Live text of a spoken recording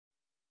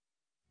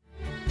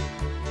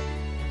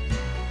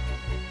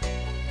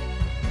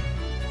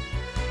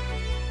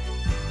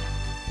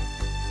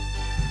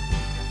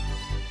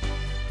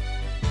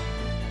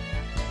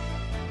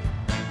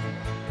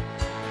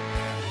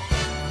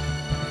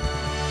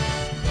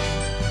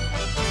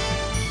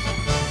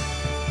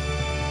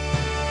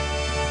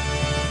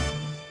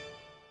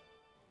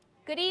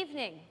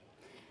evening,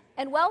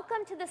 and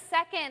welcome to the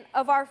second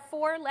of our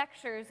 4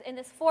 lectures in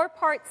this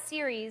 4-part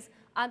series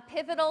on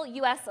pivotal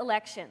U.S.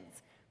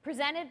 elections,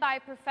 presented by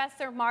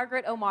Professor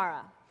Margaret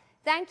O'Mara.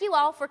 Thank you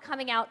all for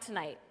coming out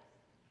tonight.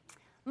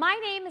 My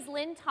name is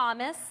Lynn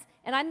Thomas,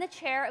 and I'm the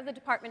chair of the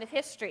Department of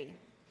History.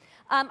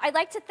 I'd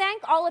like to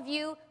thank all of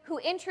you who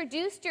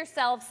introduced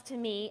yourselves to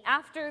me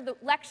after the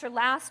lecture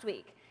last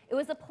week. It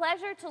was a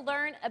pleasure to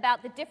learn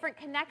about the different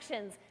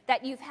connections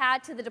that you've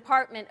had to the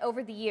department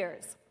over the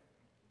years.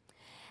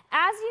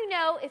 As you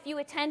know, if you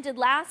attended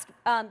last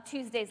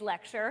Tuesday's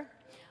lecture,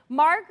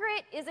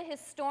 Margaret is a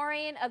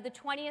historian of the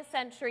 20th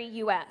century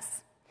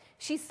U.S.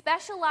 She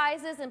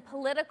specializes in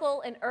political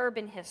and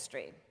urban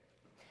history.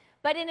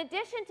 But in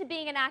addition to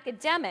being an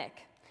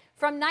academic,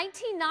 from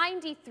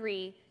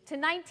 1993 to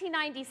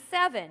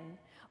 1997,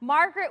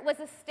 Margaret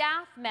was a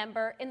staff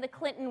member in the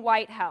Clinton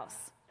White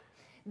House.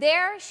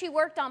 There, she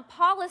worked on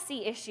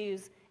policy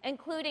issues,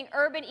 including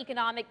urban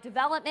economic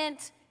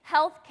development,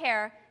 health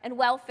care, and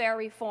welfare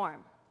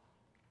reform.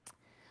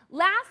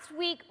 Last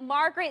week,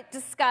 Margaret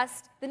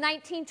discussed the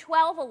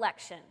 1912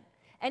 election.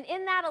 And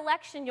in that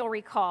election, you'll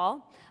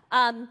recall,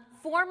 then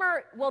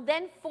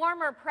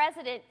former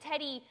President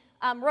Teddy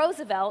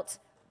Roosevelt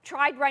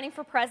tried running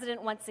for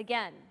president once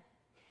again.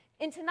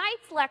 In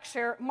tonight's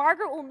lecture,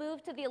 Margaret will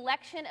move to the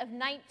election of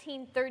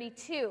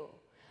 1932,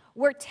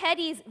 where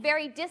Teddy's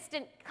very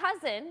distant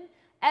cousin,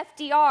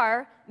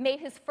 FDR,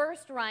 made his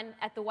first run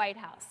at the White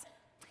House.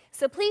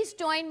 So please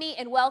join me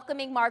in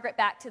welcoming Margaret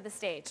back to the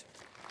stage.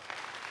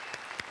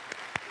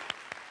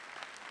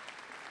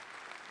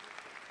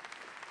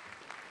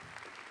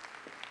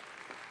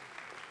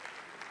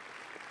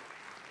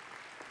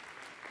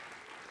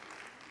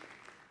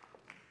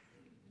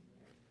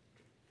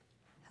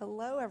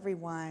 Hello,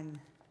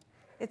 everyone.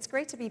 It's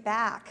great to be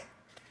back.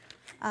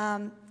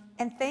 And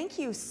thank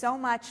you so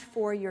much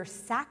for your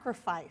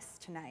sacrifice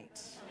tonight.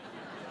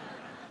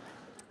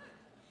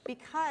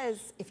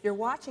 Because if you're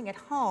watching at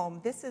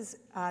home, this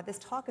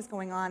talk is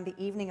going on the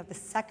evening of the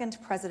second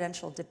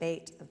presidential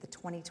debate of the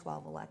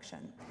 2012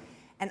 election.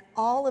 And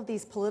all of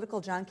these political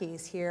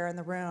junkies here in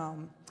the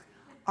room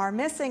are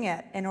missing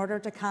it in order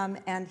to come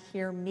and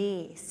hear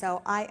me.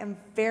 So I am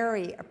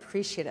very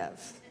appreciative.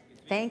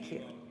 Thank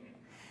you.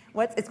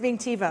 It's being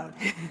T-voed.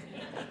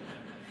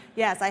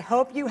 Yes, I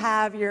hope you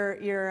have your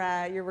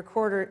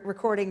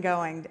recording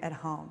going at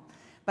home.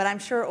 But I'm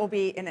sure it will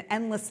be in an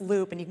endless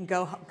loop, and you can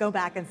go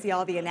back and see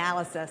all the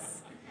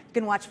analysis. You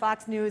can watch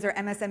Fox News or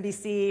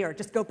MSNBC, or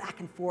just go back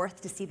and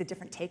forth to see the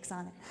different takes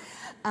on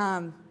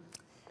it.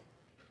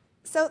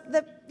 So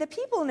the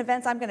people and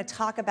events I'm going to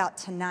talk about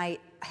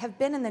tonight have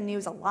been in the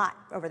news a lot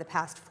over the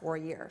past 4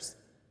 years.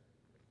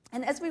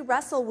 And as we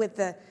wrestle with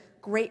the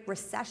Great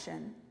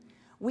Recession,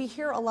 we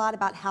hear a lot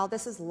about how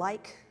this is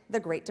like the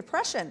Great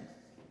Depression.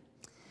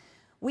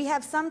 We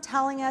have some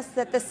telling us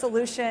that the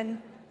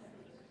solution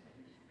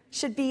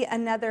should be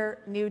another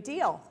New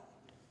Deal.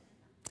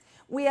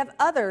 We have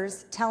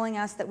others telling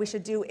us that we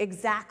should do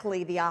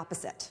exactly the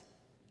opposite.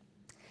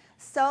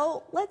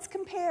 So let's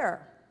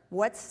compare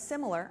what's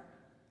similar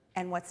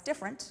and what's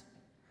different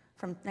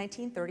from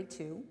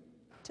 1932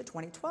 to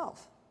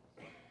 2012.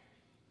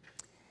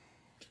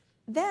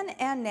 Then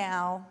and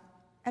now,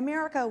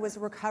 America was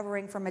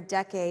recovering from a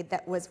decade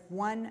that was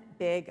one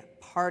big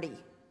party.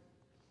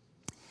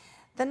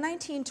 The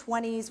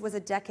 1920s was a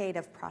decade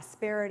of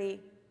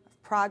prosperity,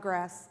 of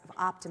progress, of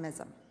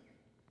optimism.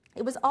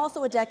 It was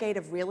also a decade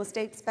of real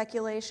estate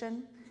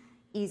speculation,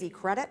 easy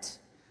credit,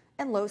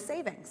 and low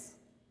savings.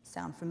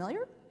 Sound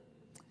familiar?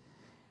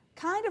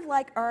 Kind of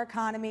like our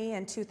economy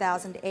in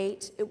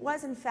 2008, it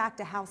was in fact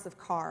a house of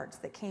cards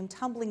that came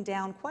tumbling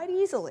down quite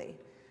easily,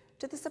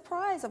 to the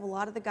surprise of a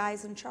lot of the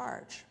guys in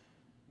charge.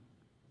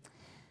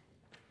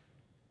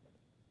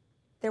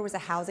 There was a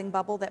housing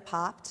bubble that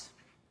popped.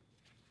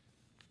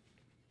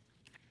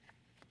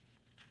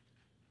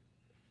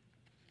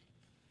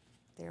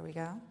 There we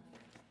go.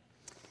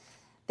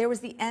 There was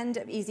the end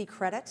of easy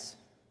credit.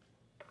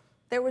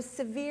 There was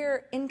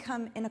severe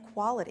income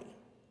inequality.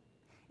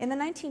 In the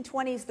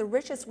 1920s, the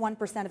richest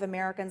 1% of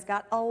Americans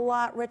got a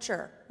lot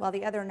richer, while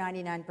the other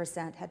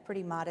 99% had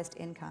pretty modest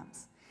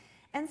incomes.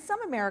 And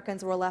some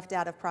Americans were left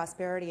out of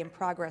prosperity and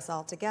progress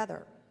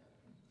altogether.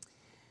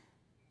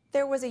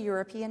 There was a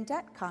European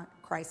debt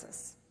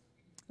crisis.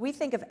 We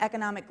think of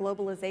economic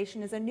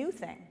globalization as a new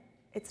thing.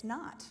 It's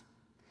not.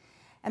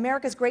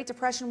 America's Great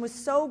Depression was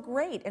so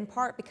great in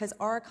part because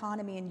our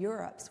economy and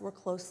Europe's were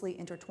closely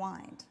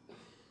intertwined.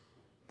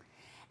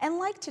 And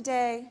like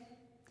today,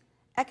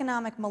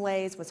 economic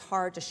malaise was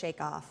hard to shake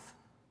off.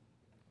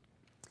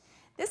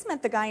 This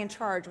meant the guy in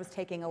charge was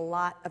taking a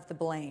lot of the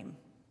blame.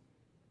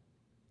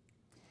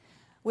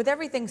 With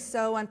everything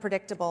so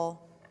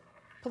unpredictable,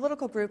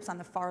 political groups on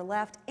the far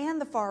left and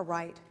the far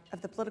right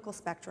of the political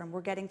spectrum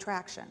were getting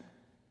traction.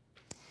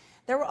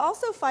 There were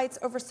also fights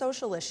over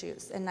social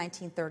issues in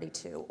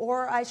 1932,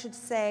 or I should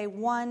say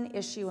one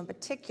issue in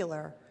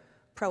particular,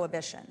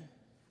 prohibition.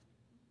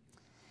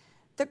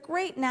 The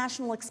great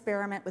national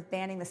experiment with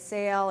banning the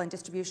sale and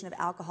distribution of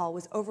alcohol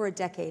was over a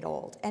decade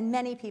old, and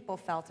many people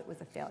felt it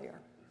was a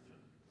failure.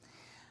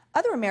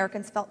 Other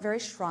Americans felt very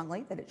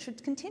strongly that it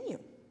should continue.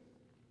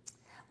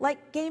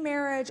 Like gay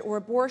marriage or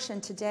abortion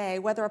today,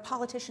 whether a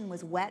politician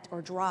was wet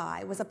or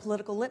dry was a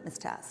political litmus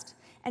test,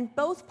 and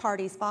both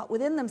parties fought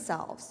within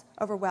themselves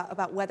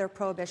about whether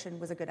prohibition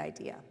was a good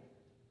idea.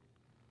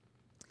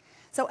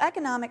 So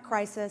economic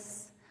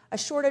crisis, a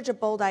shortage of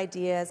bold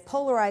ideas,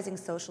 polarizing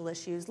social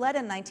issues led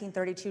in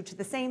 1932 to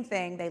the same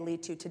thing they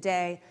lead to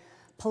today,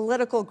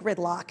 political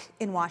gridlock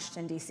in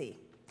Washington, D.C.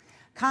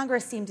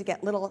 Congress seemed to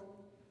get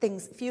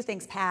few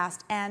things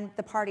passed, and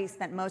the parties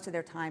spent most of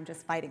their time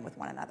just fighting with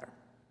one another.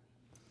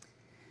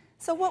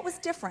 So what was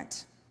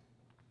different?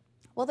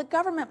 Well, the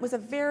government was a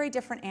very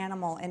different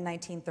animal in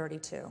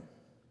 1932.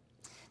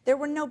 There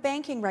were no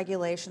banking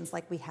regulations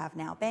like we have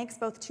now. Banks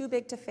both too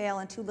big to fail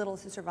and too little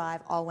to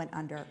survive all went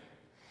under.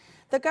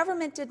 The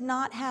government did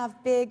not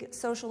have big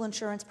social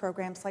insurance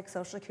programs like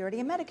Social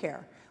Security and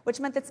Medicare, which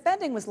meant that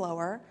spending was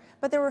lower,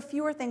 but there were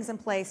fewer things in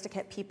place to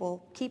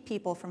keep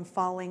people from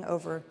falling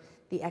over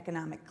the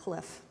economic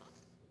cliff.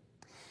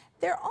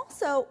 There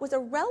also was a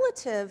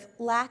relative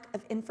lack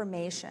of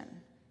information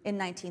in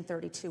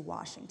 1932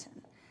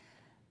 Washington.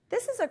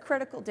 This is a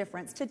critical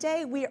difference.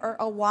 Today, we are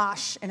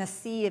awash in a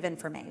sea of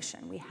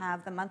information. We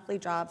have the monthly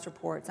jobs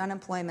reports,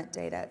 unemployment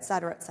data, et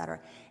cetera, et cetera.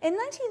 In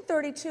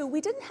 1932,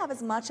 we didn't have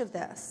as much of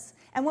this,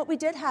 and what we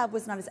did have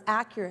was not as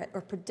accurate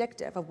or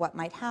predictive of what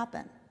might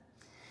happen.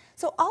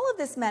 So all of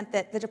this meant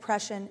that the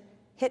Depression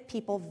hit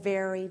people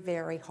very,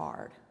 very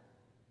hard.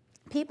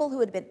 People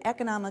who had been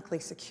economically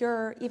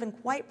secure, even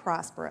quite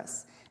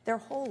prosperous, their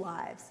whole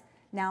lives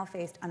now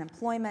faced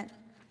unemployment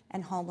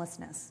and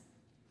homelessness.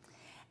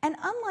 And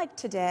unlike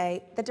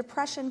today, the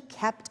Depression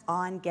kept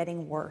on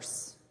getting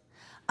worse.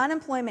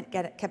 Unemployment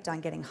kept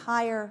on getting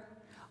higher,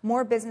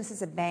 more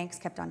businesses and banks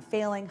kept on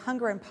failing,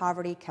 hunger and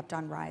poverty kept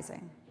on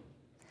rising.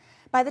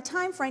 By the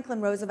time Franklin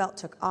Roosevelt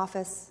took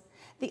office,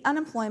 the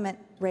unemployment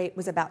rate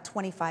was about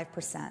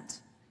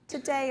 25%.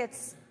 Today,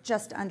 it's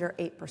just under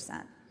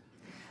 8%.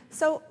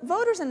 So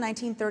voters in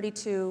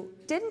 1932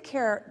 didn't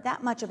care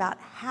that much about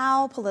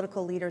how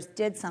political leaders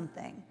did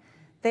something.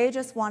 They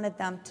just wanted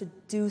them to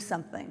do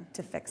something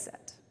to fix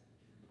it.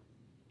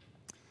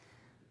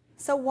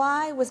 So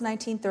why was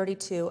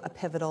 1932 a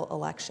pivotal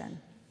election?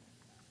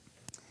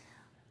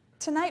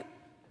 Tonight,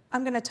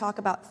 I'm going to talk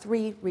about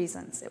 3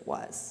 reasons it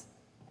was.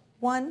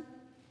 1,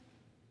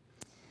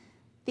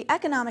 the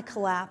economic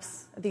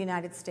collapse of the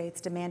United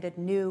States demanded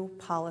new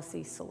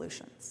policy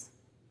solutions.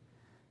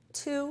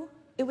 2,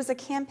 it was a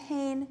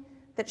campaign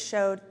that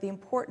showed the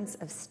importance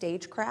of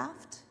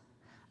stagecraft,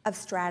 of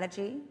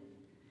strategy,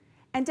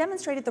 and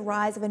demonstrated the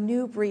rise of a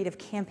new breed of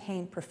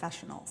campaign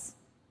professionals.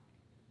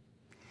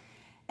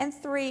 And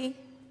 3,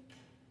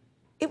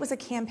 it was a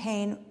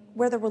campaign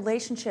where the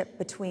relationship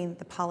between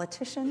the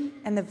politician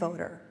and the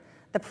voter,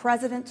 the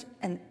president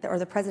or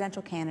the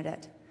presidential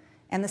candidate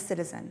and the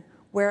citizen,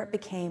 where it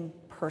became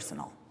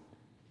personal.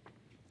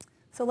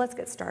 So let's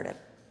get started.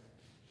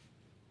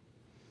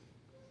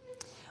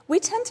 We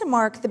tend to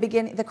mark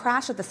the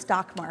crash of the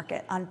stock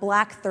market on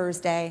Black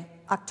Thursday,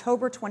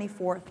 October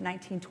 24th,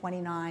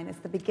 1929, as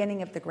the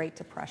beginning of the Great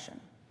Depression.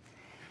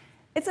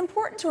 It's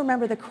important to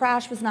remember the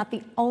crash was not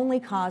the only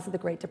cause of the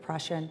Great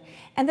Depression,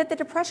 and that the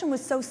Depression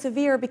was so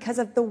severe because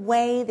of the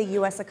way the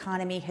U.S.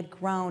 economy had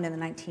grown in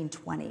the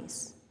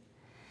 1920s.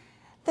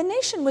 The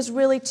nation was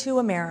really 2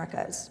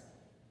 Americas,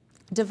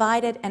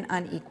 divided and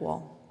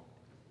unequal.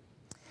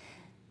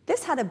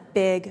 This had a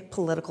big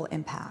political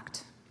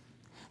impact.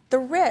 The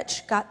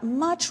rich got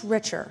much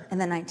richer in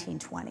the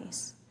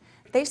 1920s.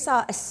 They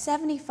saw a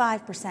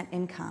 75%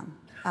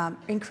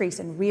 increase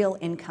in real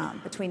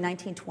income between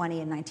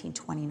 1920 and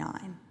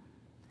 1929.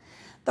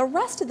 The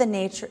rest of the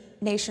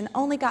nation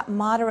only got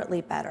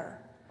moderately better,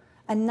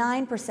 a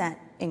 9%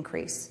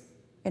 increase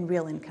in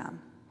real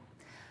income.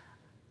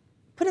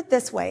 Put it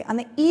this way, on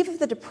the eve of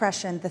the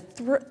Depression, the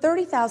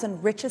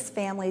 30,000 richest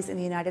families in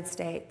the United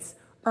States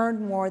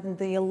earned more than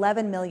the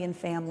 11 million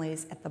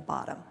families at the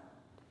bottom.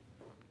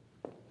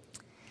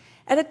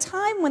 At a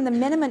time when the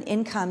minimum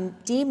income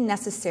deemed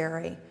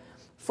necessary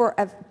for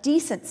a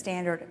decent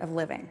standard of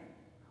living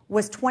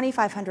was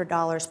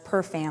 $2,500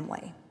 per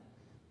family.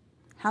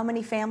 How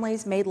many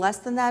families made less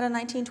than that in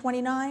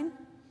 1929?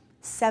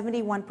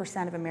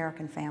 71% of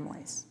American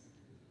families.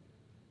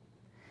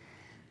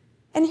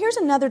 And here's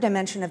another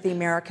dimension of the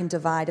American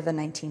divide of the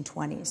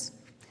 1920s.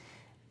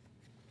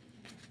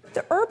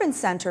 The urban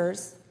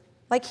centers,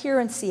 like here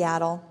in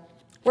Seattle,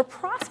 were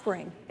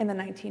prospering in the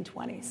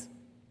 1920s.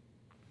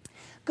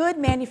 Good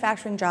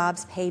manufacturing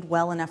jobs paid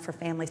well enough for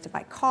families to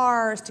buy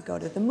cars, to go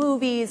to the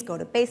movies, go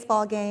to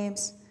baseball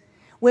games.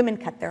 Women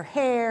cut their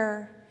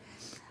hair.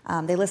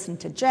 They listened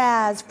to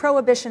jazz.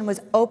 Prohibition was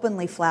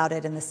openly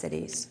flouted in the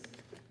cities.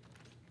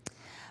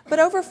 But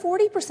over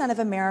 40% of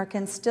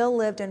Americans still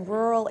lived in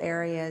rural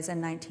areas in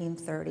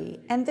 1930,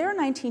 and their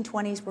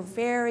 1920s were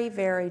very,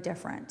 very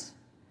different.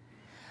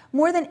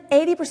 More than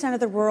 80% of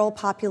the rural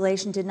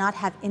population did not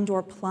have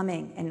indoor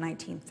plumbing in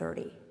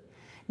 1930.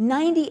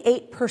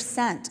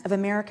 98% of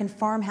American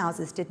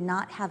farmhouses did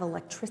not have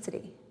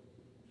electricity.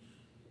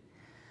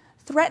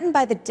 Threatened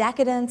by the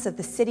decadence of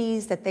the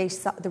cities that they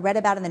read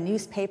about in the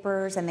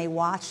newspapers and they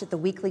watched at the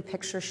weekly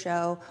picture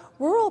show,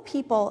 rural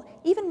people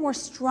even more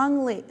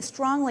strongly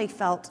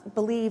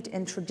believed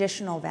in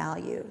traditional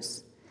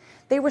values.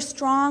 They were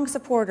strong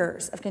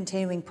supporters of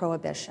continuing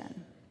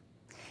prohibition.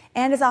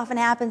 And as often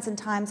happens in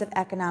times of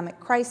economic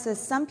crisis,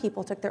 some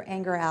people took their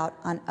anger out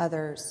on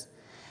others.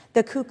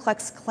 The Ku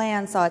Klux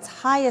Klan saw its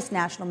highest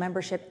national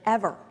membership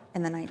ever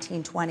in the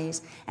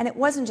 1920s, and it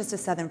wasn't just a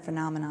Southern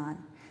phenomenon.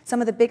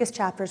 Some of the biggest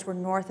chapters were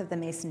north of the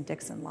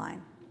Mason-Dixon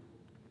line.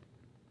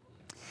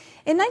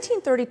 In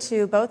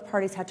 1932, both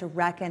parties had to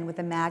reckon with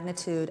the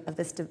magnitude of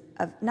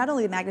not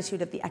only the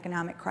magnitude of the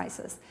economic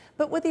crisis,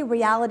 but with the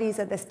realities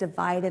of this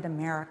divided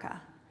America,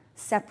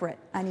 separate,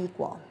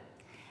 unequal.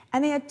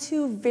 And they had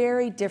two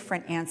very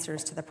different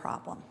answers to the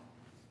problem.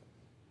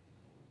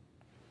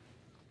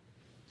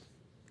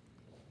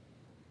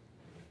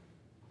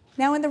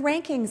 Now, in the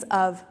rankings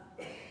of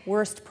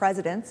worst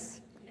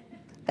presidents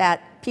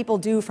that people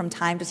do from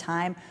time to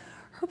time,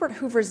 Herbert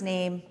Hoover's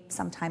name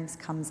sometimes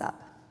comes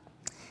up.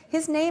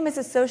 His name is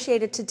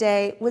associated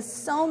today with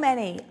so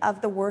many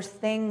of the worst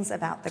things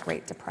about the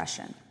Great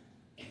Depression.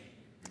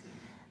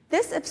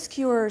 This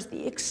obscures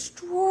the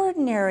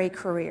extraordinary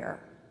career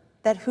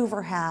that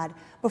Hoover had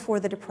before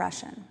the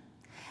Depression,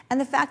 and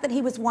the fact that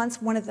he was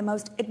once one of the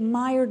most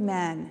admired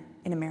men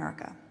in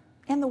America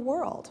and the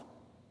world.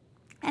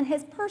 And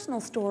his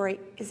personal story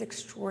is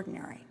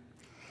extraordinary.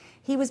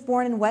 He was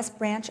born in West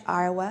Branch,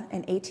 Iowa in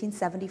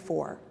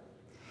 1874.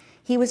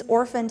 He was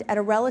orphaned at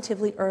a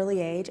relatively early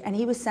age, and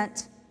he was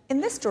sent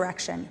in this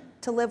direction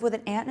to live with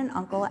an aunt and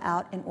uncle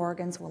out in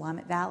Oregon's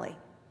Willamette Valley.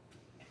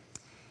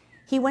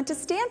 He went to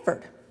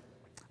Stanford,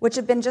 which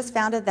had been just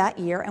founded that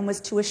year and was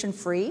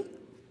tuition-free.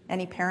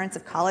 Any parents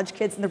of college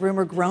kids in the room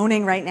are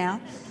groaning right now.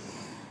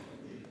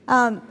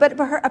 But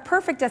a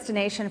perfect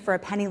destination for a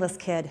penniless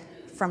kid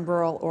from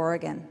rural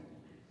Oregon.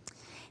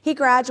 He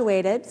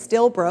graduated,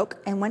 still broke,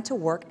 and went to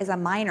work as a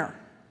miner.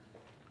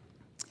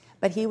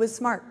 But he was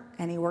smart,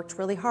 and he worked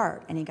really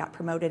hard, and he got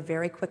promoted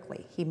very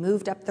quickly. He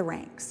moved up the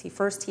ranks.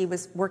 First he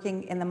was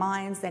working in the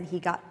mines, then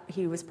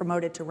he was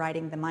promoted to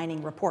writing the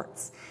mining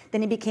reports.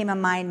 Then he became a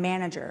mine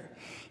manager.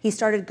 He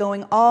started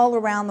going all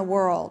around the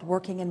world,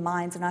 working in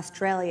mines in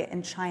Australia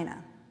and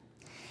China.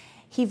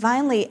 He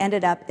finally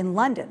ended up in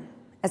London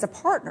as a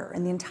partner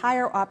in the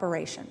entire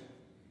operation.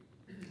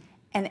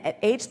 And at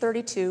age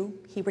 32,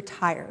 he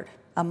retired,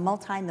 a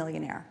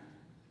multimillionaire.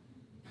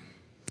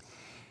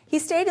 He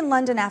stayed in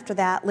London after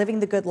that, living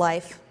the good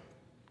life.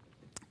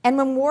 And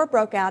when war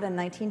broke out in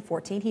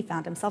 1914, he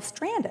found himself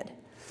stranded.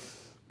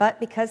 But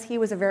because he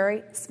was a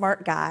very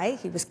smart guy,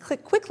 he was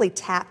quickly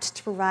tapped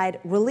to provide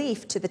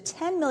relief to the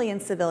 10 million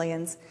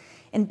civilians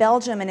in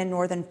Belgium and in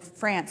northern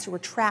France who were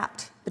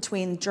trapped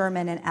between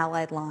German and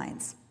Allied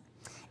lines.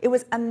 It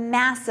was a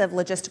massive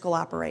logistical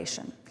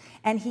operation,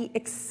 and he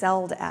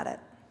excelled at it.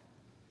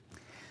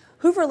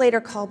 Hoover later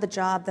called the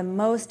job the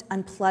most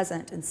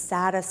unpleasant and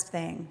saddest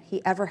thing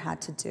he ever had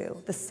to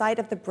do. The sight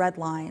of the bread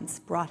lines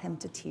brought him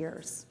to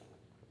tears.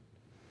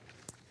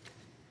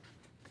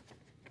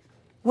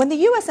 When the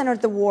U.S.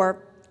 entered the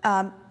war,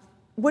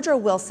 Woodrow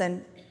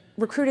Wilson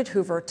recruited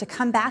Hoover to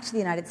come back to the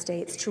United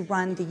States to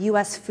run the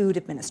U.S. Food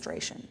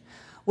Administration,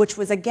 which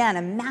was, again,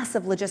 a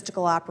massive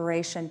logistical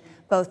operation,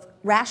 both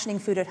rationing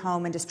food at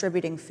home and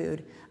distributing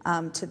food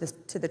to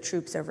the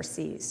troops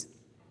overseas.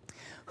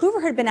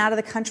 Hoover had been out of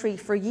the country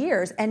for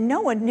years, and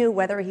no one knew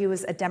whether he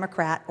was a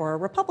Democrat or a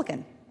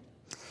Republican.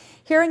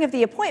 Hearing of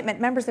the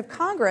appointment, members of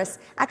Congress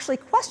actually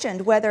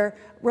questioned whether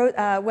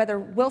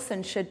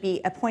Wilson should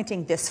be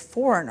appointing this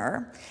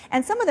foreigner,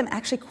 and some of them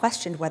actually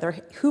questioned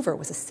whether Hoover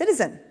was a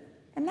citizen.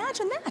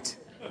 Imagine that.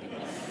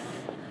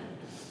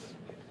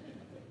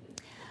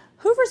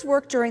 Hoover's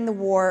work during the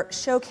war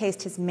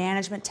showcased his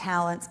management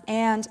talents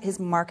and his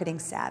marketing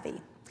savvy.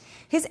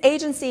 His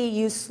agency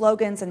used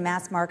slogans and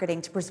mass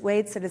marketing to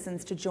persuade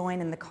citizens to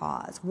join in the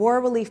cause. War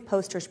relief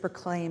posters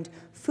proclaimed,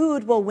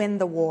 "Food will win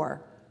the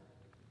war."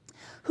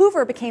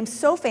 Hoover became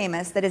so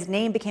famous that his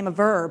name became a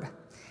verb.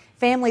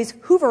 Families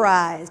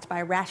Hooverized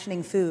by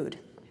rationing food.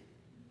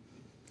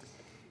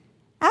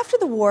 After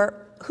the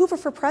war, Hoover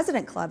for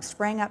President clubs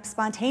sprang up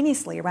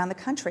spontaneously around the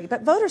country,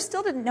 but voters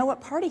still didn't know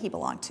what party he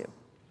belonged to.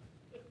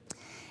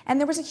 And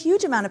there was a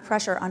huge amount of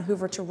pressure on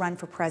Hoover to run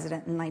for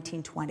president in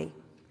 1920.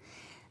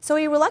 So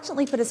he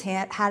reluctantly put his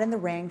hat in the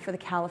ring for the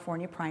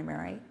California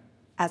primary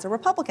as a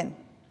Republican.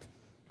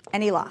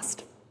 And he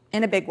lost,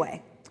 in a big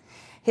way.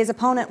 His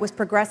opponent was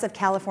progressive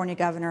California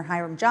Governor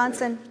Hiram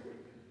Johnson,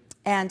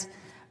 and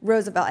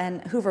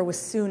Hoover was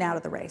soon out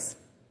of the race.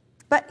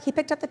 But he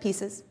picked up the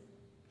pieces.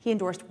 He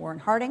endorsed Warren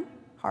Harding.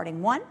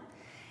 Harding won,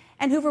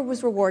 and Hoover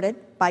was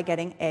rewarded by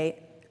getting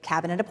a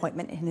cabinet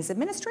appointment in his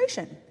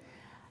administration,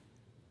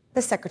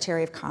 the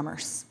Secretary of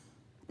Commerce.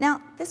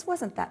 Now, this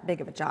wasn't that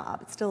big of a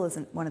job. It still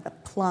isn't one of the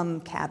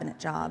plum cabinet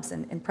jobs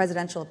in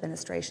presidential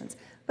administrations,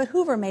 but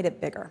Hoover made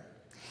it bigger.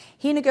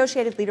 He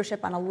negotiated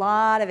leadership on a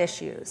lot of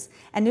issues,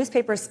 and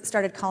newspapers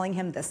started calling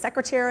him the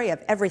secretary of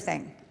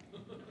everything.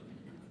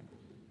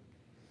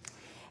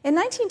 In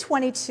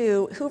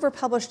 1922, Hoover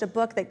published a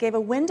book that gave a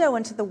window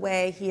into the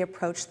way he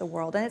approached the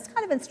world, and it's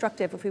kind of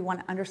instructive if we want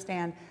to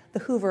understand the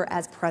Hoover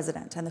as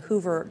president and the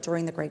Hoover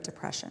during the Great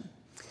Depression.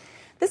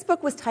 This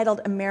book was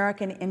titled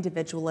American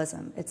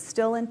Individualism. It's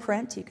still in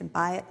print. You can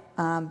buy it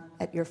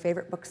at your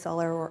favorite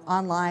bookseller or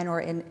online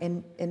or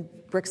in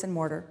bricks and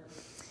mortar.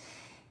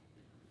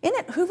 In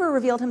it, Hoover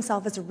revealed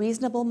himself as a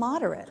reasonable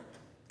moderate.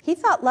 He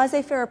thought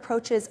laissez-faire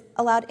approaches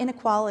allowed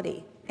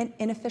inequality and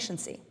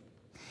inefficiency.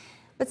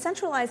 But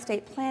centralized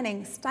state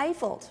planning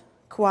stifled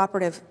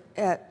cooperation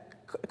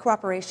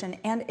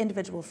and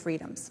individual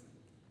freedoms.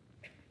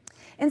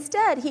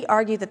 Instead, he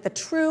argued that the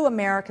true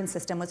American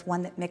system was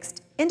one that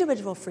mixed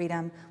individual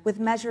freedom with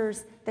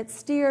measures that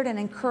steered and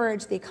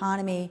encouraged the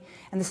economy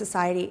and the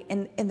society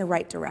in the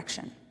right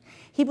direction.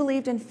 He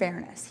believed in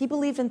fairness. He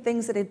believed in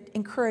things that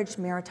encouraged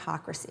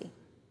meritocracy.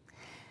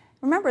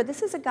 Remember,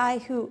 this is a guy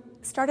who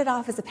started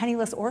off as a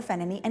penniless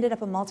orphan and he ended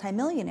up a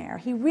multimillionaire.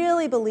 He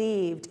really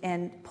believed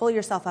in pull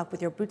yourself up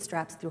with your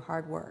bootstraps through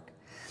hard work.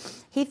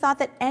 He thought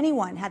that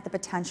anyone had the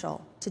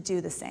potential to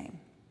do the same.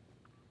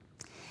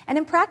 And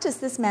in practice,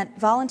 this meant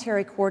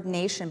voluntary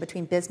coordination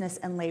between business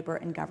and labor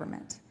and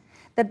government.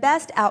 The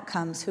best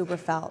outcomes, Hoover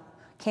felt,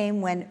 came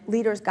when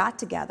leaders got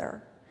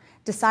together,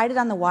 decided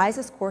on the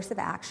wisest course of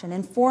action,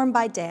 informed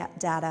by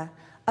data,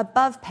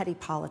 above petty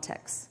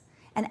politics,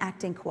 and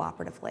acting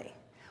cooperatively.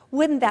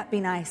 Wouldn't that be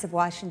nice if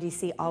Washington,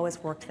 D.C.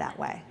 always worked that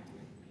way?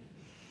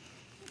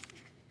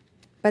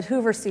 But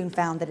Hoover soon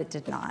found that it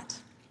did not.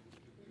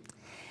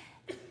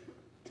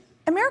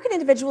 American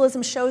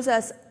individualism shows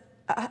us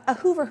a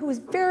Hoover who was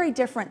very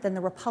different than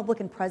the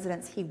Republican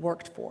presidents he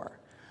worked for.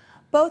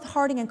 Both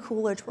Harding and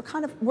Coolidge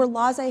were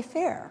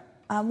laissez-faire.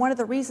 One of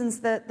the reasons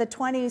that the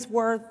 20s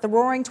were the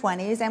roaring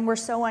 20s and were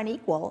so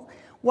unequal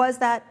was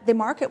that the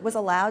market was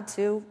allowed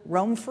to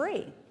roam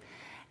free.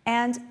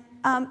 And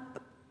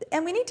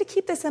we need to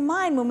keep this in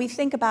mind when we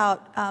think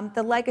about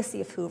the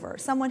legacy of Hoover,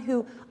 someone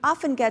who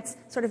often gets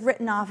sort of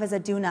written off as a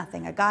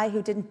do-nothing, a guy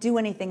who didn't do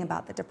anything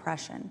about the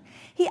Depression.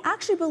 He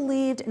actually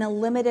believed in a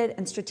limited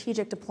and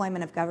strategic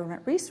deployment of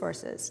government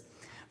resources.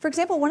 For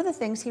example, one of the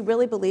things he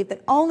really believed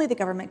that only the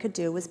government could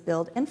do was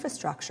build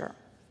infrastructure.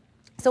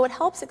 So it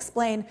helps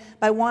explain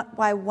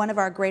why one of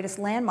our greatest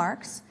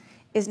landmarks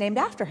is named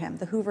after him,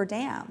 the Hoover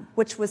Dam,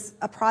 which was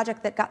a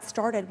project that got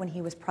started when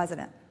he was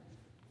president.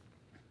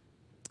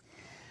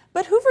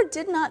 But Hoover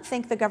did not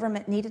think the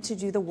government needed to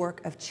do the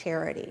work of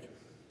charity.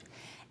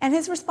 And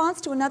his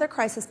response to another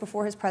crisis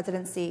before his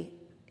presidency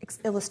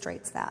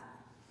illustrates that.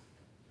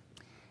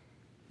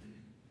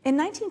 In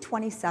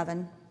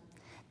 1927,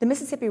 the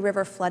Mississippi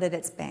River flooded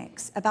its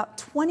banks. About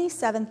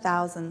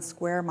 27,000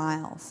 square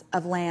miles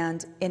of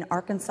land in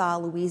Arkansas,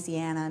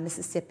 Louisiana, and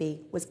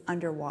Mississippi was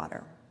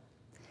underwater.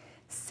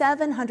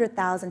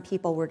 700,000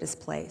 people were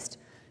displaced.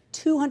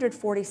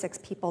 246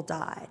 people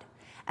died.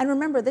 And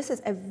remember, this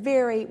is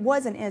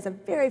was and is a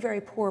very,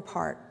 very poor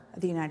part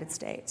of the United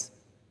States.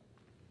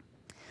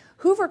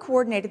 Hoover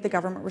coordinated the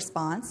government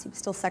response. He was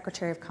still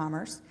Secretary of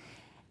Commerce.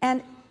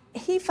 And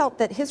he felt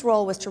that his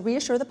role was to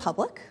reassure the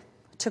public,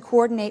 to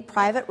coordinate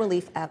private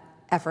relief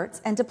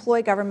efforts, and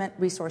deploy government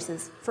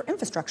resources for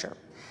infrastructure,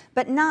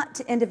 but not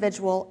to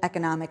individual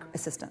economic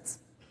assistance,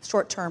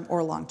 short-term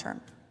or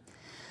long-term.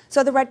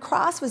 So the Red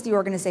Cross was the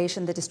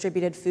organization that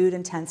distributed food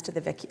and tents to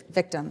the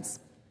victims.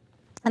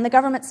 And the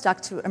government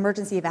stuck to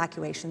emergency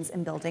evacuations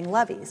and building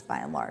levees, by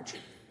and large.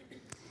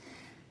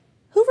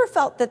 Hoover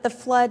felt that the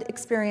flood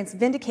experience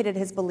vindicated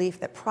his belief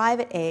that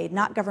private aid,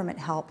 not government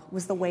help,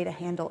 was the way to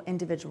handle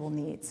individual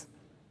needs.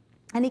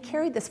 And he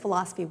carried this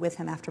philosophy with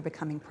him after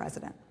becoming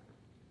president.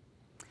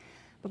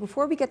 But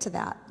before we get to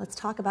that, let's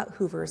talk about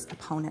Hoover's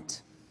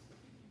opponent.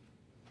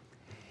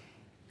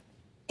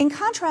 In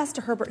contrast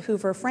to Herbert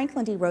Hoover,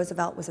 Franklin D.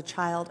 Roosevelt was a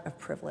child of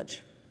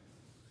privilege.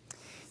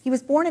 He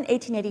was born in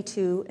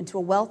 1882 into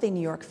a wealthy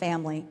New York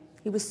family.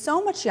 He was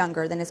so much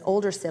younger than his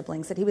older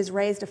siblings that he was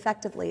raised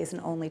effectively as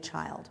an only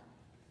child.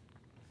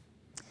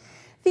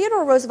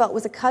 Theodore Roosevelt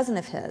was a cousin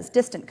of his,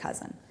 distant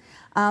cousin,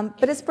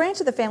 but his branch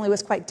of the family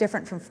was quite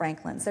different from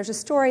Franklin's. There's a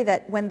story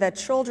that when the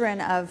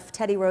children of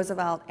Teddy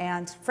Roosevelt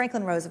and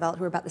Franklin Roosevelt,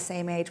 who were about the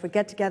same age, would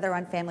get together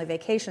on family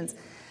vacations,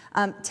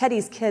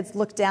 Teddy's kids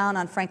looked down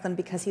on Franklin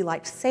because he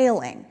liked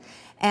sailing.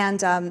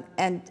 And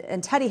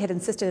Teddy had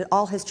insisted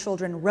all his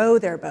children row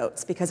their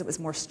boats because it was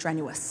more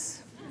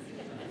strenuous.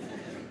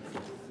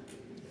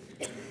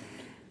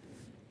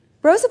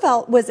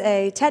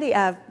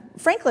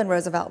 Franklin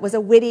Roosevelt was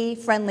a witty,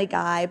 friendly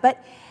guy, but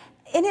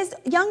in his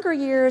younger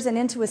years and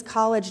into his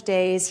college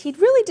days, he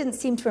really didn't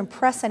seem to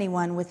impress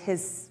anyone with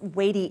his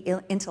weighty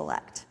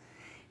intellect.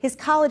 His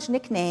college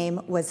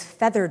nickname was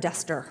Feather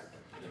Duster.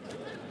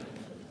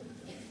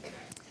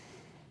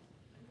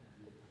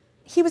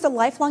 He was a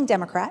lifelong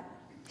Democrat.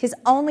 His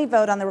only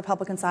vote on the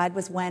Republican side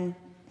was when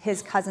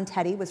his cousin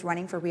Teddy was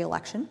running for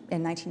re-election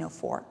in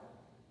 1904.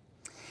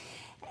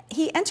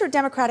 He entered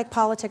Democratic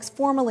politics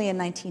formally in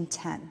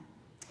 1910,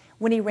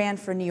 when he ran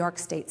for New York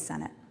State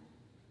Senate.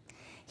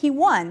 He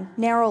won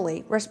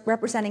narrowly,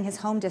 representing his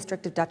home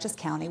district of Dutchess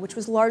County, which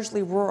was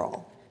largely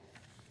rural.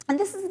 And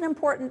this is an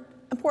important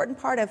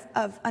part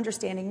of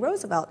understanding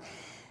Roosevelt.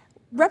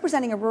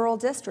 Representing a rural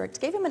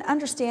district gave him an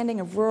understanding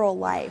of rural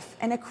life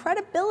and a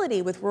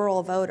credibility with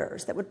rural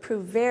voters that would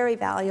prove very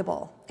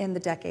valuable in the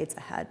decades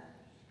ahead.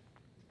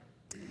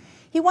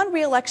 He won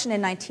re-election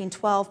in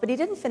 1912, but he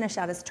didn't finish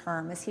out his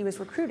term as he was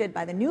recruited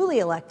by the newly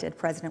elected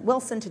President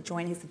Wilson to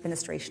join his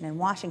administration in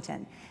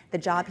Washington. The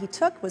job he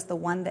took was the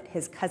one that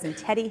his cousin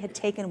Teddy had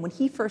taken when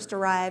he first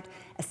arrived,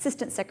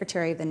 Assistant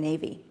Secretary of the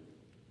Navy.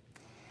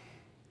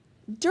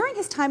 During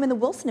his time in the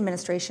Wilson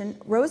administration,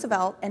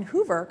 Roosevelt and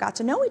Hoover got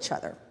to know each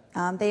other.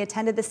 They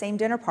attended the same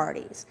dinner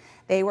parties.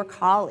 They were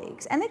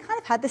colleagues, and they kind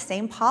of had the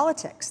same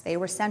politics. They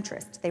were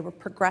centrist. They were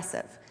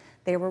progressive.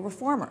 They were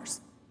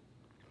reformers.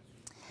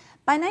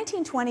 By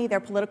 1920, their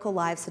political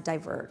lives had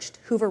diverged.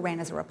 Hoover ran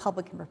as a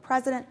Republican for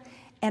president,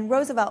 and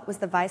Roosevelt was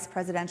the vice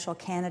presidential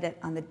candidate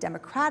on the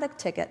Democratic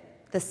ticket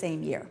the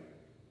same year.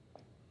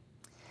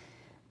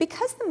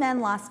 Because the men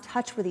lost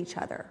touch with each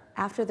other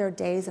after their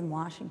days in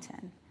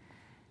Washington,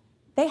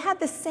 they had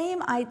the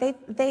same,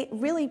 they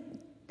really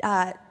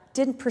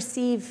didn't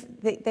perceive,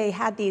 they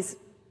had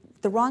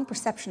the wrong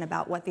perception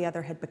about what the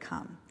other had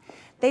become.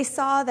 They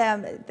saw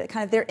them,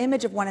 their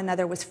image of one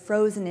another was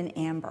frozen in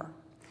amber.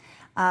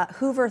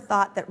 Hoover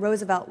thought that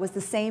Roosevelt was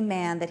the same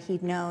man that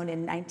he'd known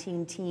in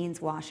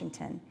 19-teens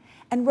Washington.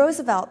 And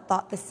Roosevelt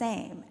thought the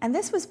same. And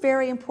this was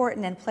very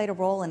important and played a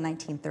role in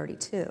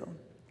 1932.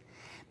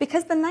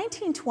 Because the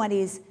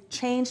 1920s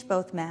changed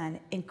both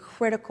men in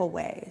critical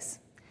ways,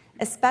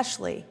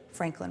 especially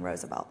Franklin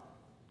Roosevelt.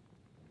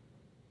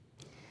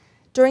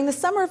 During the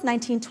summer of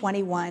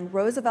 1921,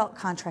 Roosevelt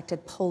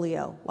contracted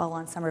polio while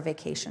on summer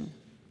vacation.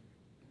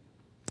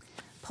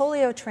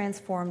 Polio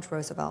transformed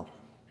Roosevelt.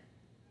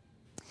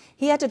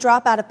 He had to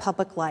drop out of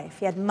public life.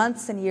 He had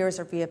months and years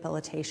of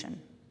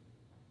rehabilitation.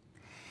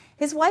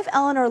 His wife,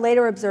 Eleanor,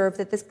 later observed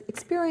that this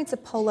experience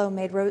of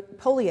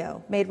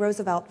polio made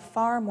Roosevelt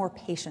far more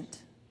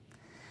patient.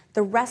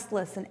 The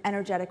restless and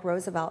energetic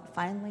Roosevelt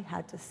finally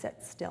had to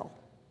sit still.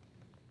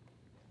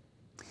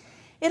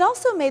 It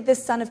also made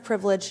this son of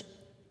privilege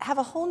have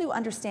a whole new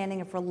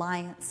understanding of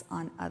reliance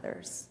on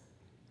others.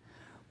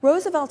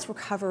 Roosevelt's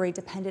recovery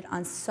depended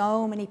on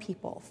so many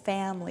people,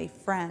 family,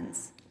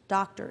 friends,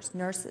 doctors,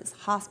 nurses,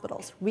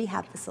 hospitals,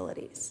 rehab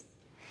facilities.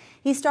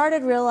 He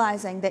started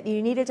realizing that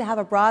you needed to have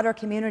a broader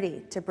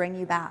community to bring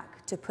you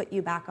back, to put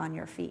you back on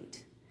your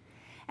feet.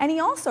 And he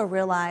also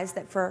realized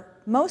that for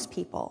most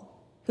people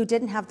who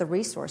didn't have the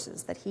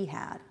resources that he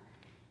had,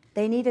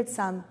 they needed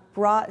some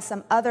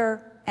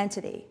other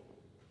entity,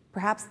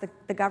 perhaps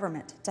the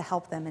government, to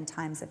help them in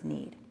times of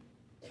need.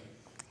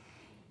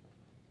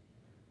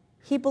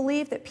 He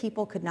believed that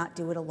people could not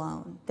do it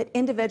alone, that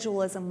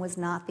individualism was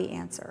not the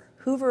answer.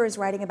 Hoover is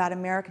writing about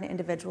American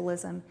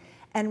individualism,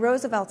 and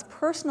Roosevelt's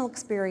personal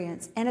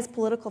experience and his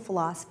political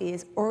philosophy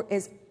is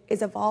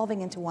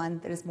evolving into one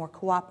that is more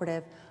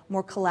cooperative,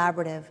 more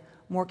collaborative,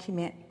 more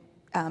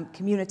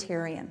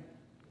communitarian.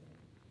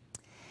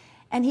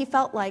 And he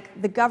felt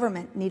like the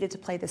government needed to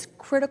play this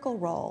critical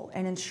role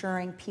in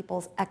ensuring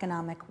people's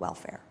economic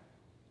welfare.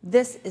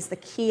 This is the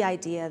key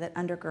idea that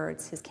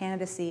undergirds his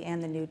candidacy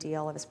and the New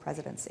Deal of his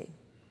presidency.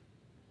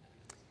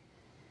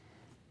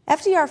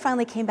 FDR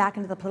finally came back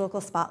into the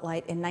political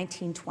spotlight in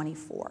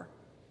 1924.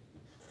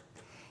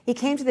 He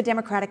came to the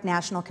Democratic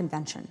National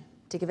Convention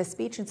to give a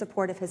speech in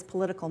support of his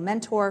political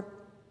mentor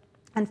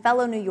and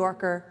fellow New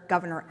Yorker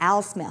Governor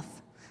Al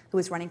Smith, who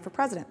was running for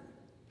president.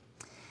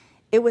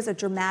 It was a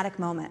dramatic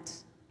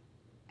moment.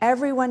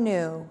 Everyone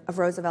knew of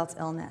Roosevelt's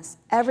illness.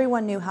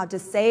 Everyone knew how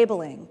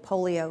disabling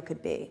polio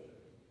could be.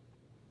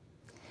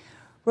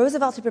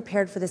 Roosevelt had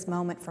prepared for this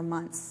moment for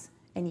months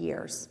and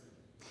years.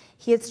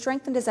 He had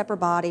strengthened his upper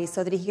body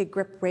so that he could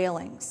grip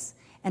railings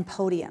and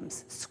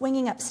podiums,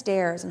 swinging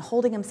upstairs and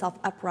holding himself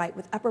upright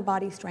with upper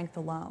body strength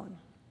alone.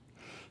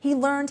 He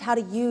learned how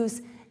to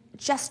use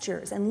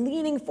gestures and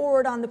leaning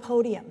forward on the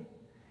podium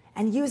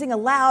and using a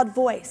loud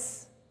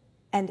voice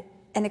and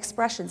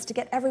expressions to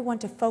get everyone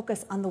to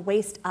focus on the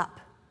waist up,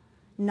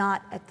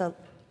 not at the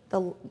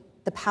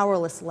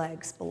powerless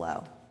legs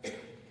below.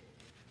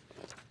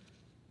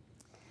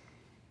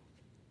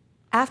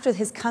 After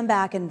his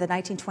comeback in the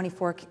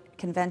 1924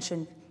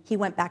 convention, he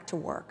went back to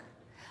work,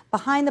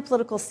 behind the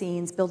political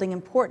scenes, building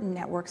important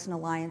networks and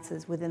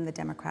alliances within the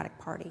Democratic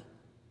Party.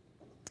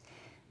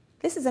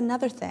 This is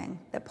another thing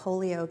that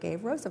polio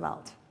gave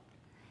Roosevelt.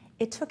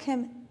 It took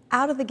him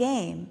out of the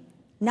game,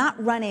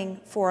 not running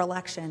for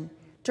election,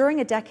 during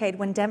a decade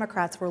when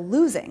Democrats were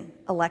losing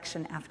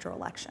election after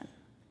election.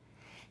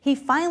 He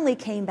finally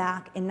came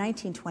back in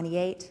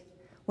 1928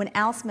 when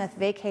Al Smith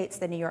vacates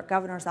the New York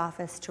governor's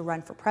office to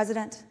run for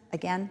president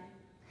again,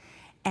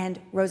 and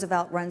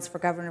Roosevelt runs for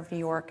governor of New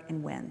York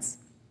and wins.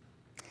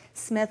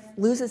 Smith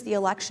loses the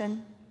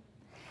election,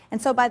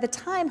 and so by the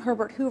time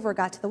Herbert Hoover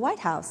got to the White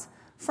House,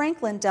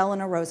 Franklin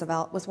Delano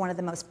Roosevelt was one of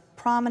the most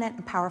prominent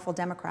and powerful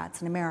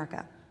Democrats in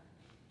America.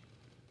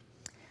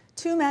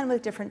 Two men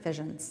with different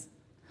visions.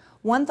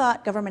 One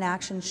thought government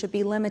action should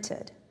be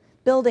limited,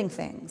 building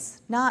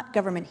things, not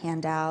government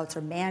handouts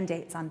or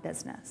mandates on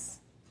business.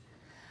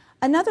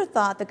 Another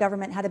thought the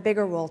government had a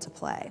bigger role to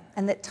play,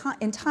 and that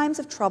in times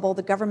of trouble,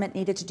 the government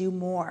needed to do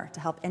more to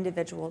help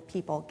individual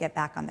people get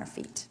back on their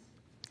feet.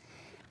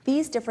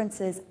 These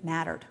differences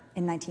mattered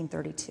in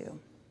 1932,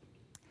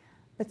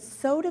 but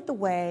so did the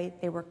way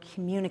they were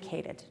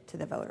communicated to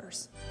the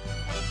voters.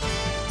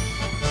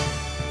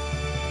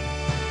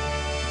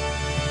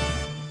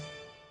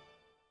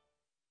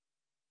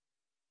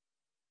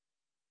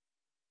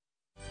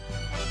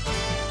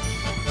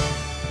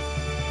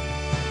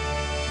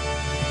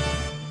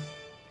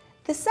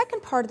 The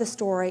second part of the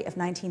story of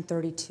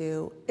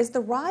 1932 is the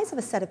rise of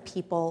a set of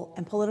people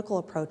and political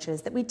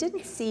approaches that we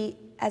didn't see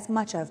as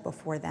much of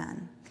before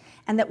then,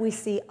 and that we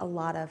see a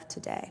lot of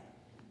today.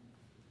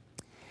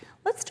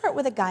 Let's start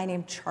with a guy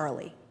named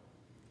Charlie.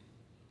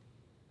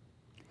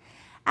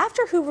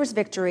 After Hoover's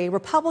victory,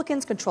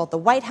 Republicans controlled the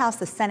White House,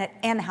 the Senate,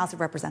 and the House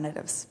of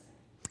Representatives.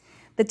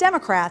 The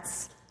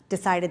Democrats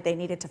decided they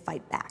needed to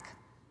fight back,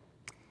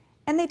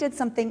 and they did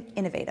something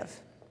innovative.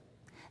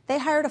 They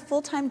hired a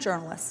full-time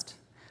journalist,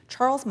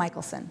 Charles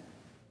Michelson,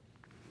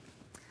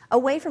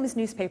 away from his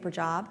newspaper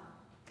job,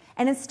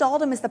 and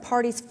installed him as the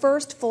party's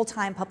first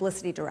full-time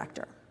publicity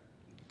director.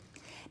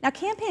 Now,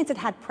 campaigns had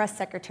had press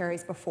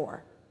secretaries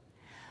before,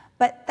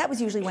 but that was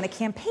usually when a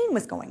campaign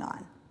was going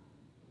on.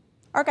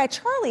 Our guy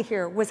Charlie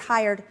here was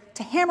hired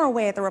to hammer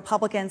away at the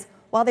Republicans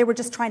while they were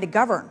just trying to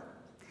govern.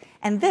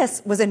 And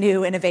this was a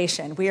new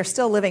innovation. We are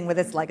still living with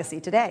its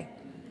legacy today.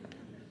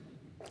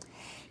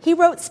 He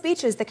wrote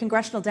speeches that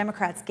congressional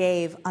Democrats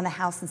gave on the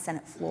House and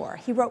Senate floor.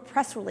 He wrote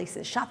press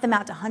releases, shot them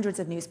out to hundreds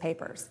of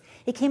newspapers.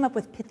 He came up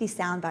with pithy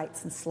sound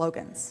bites and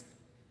slogans.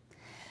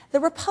 The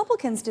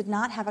Republicans did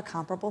not have a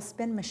comparable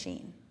spin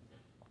machine.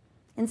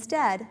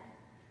 Instead,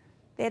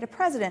 they had a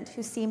president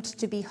who seemed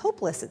to be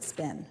hopeless at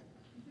spin.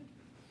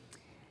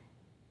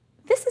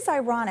 This is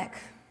ironic.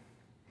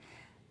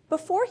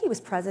 Before he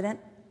was president,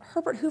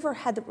 Herbert Hoover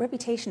had the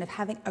reputation of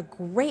having a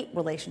great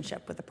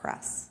relationship with the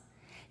press.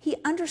 He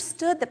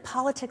understood that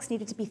politics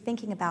needed to be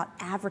thinking about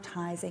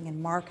advertising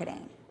and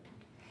marketing.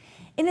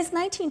 In his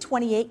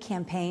 1928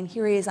 campaign,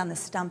 here he is on the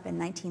stump in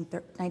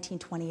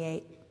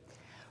 1928,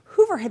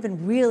 Hoover had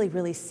been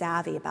really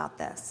savvy about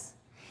this.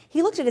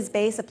 He looked at his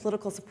base of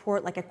political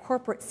support like a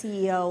corporate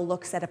CEO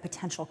looks at a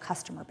potential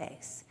customer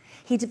base.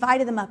 He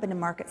divided them up into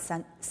market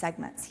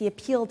segments. He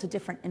appealed to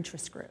different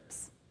interest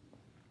groups.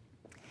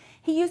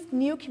 He used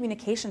new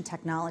communication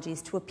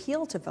technologies to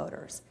appeal to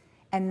voters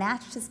and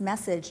matched his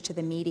message to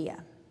the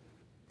media.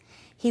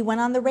 He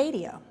went on the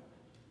radio,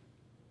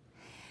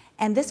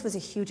 and this was a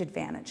huge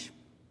advantage.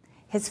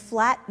 His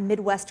flat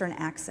Midwestern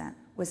accent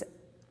was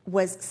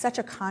such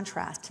a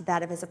contrast to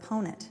that of his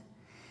opponent.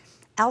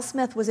 Al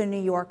Smith was a New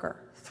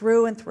Yorker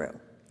through and through.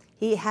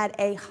 He had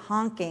a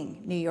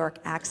honking New York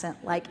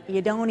accent like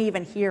you don't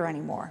even hear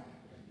anymore.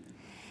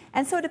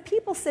 And so to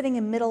people sitting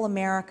in middle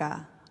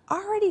America,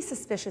 already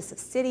suspicious of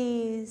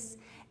cities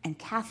and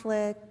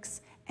Catholics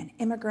and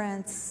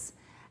immigrants,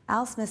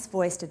 Al Smith's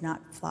voice did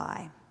not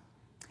fly.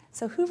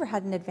 So Hoover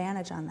had an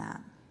advantage on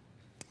that.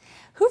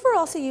 Hoover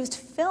also used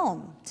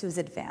film to his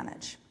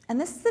advantage.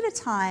 And this is at a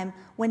time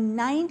when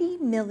 90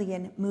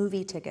 million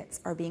movie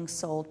tickets are being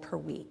sold per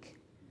week.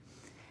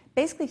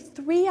 Basically,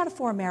 3 out of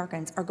 4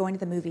 Americans are going to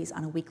the movies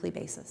on a weekly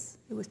basis.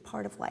 It was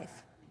part of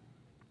life.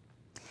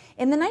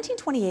 In the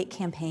 1928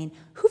 campaign,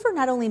 Hoover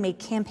not only made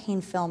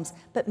campaign films,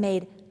 but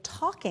made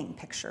talking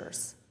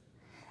pictures,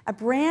 a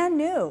brand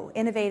new,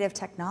 innovative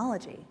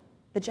technology.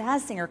 The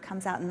Jazz Singer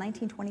comes out in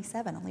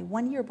 1927, only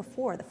 1 year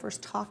before the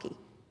first talkie.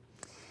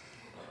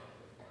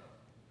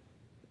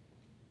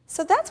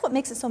 So that's what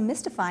makes it so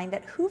mystifying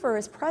that Hoover,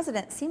 as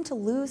president, seemed to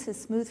lose his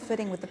smooth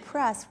footing with the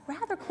press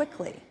rather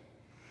quickly.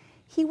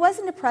 He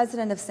wasn't a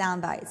president of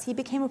sound bites. He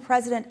became a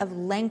president of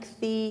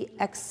lengthy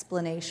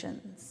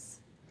explanations.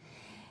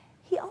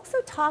 He also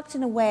talked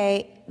in a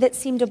way that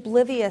seemed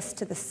oblivious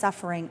to the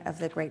suffering of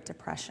the Great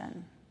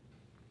Depression.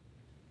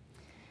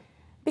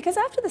 Because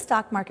after the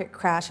stock market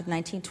crash of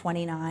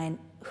 1929,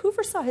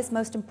 Hoover saw his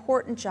most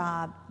important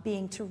job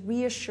being to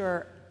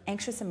reassure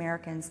anxious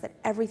Americans that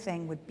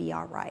everything would be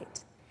all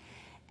right.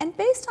 And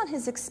based on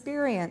his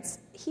experience,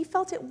 he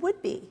felt it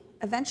would be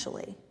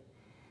eventually,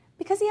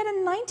 because he had a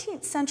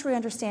 19th century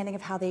understanding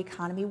of how the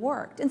economy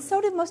worked, and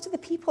so did most of the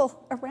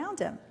people around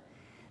him.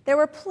 There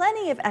were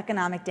plenty of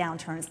economic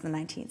downturns in the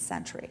 19th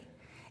century.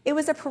 It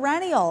was a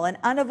perennial and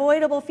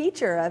unavoidable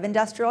feature of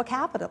industrial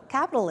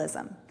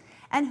capitalism.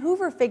 And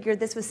Hoover figured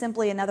this was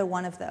simply another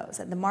one of those,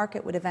 and the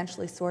market would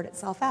eventually sort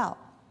itself out.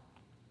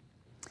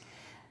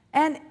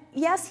 And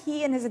yes,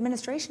 he and his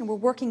administration were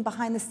working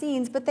behind the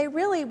scenes, but they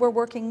really were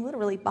working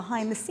literally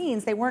behind the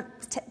scenes. They weren't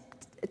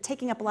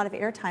taking up a lot of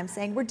airtime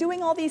saying, we're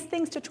doing all these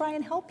things to try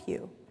and help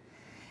you.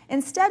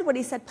 Instead, what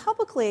he said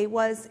publicly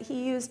was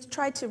he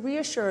tried to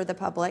reassure the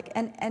public,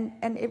 and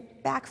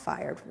it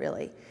backfired,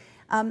 really.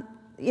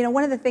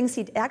 One of the things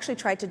he actually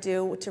tried to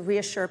do to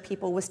reassure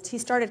people was he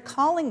started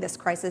calling this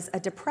crisis a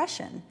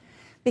depression,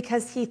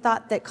 because he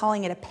thought that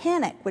calling it a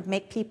panic would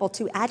make people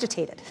too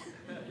agitated.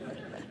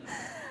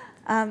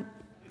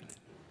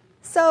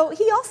 So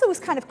he also was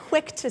kind of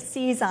quick to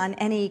seize on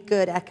any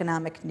good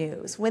economic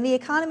news. When the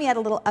economy had a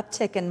little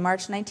uptick in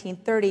March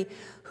 1930,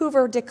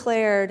 Hoover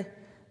declared,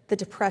 "The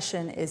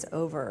Depression is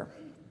over."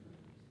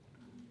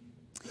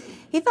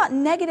 He thought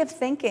negative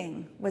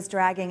thinking was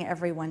dragging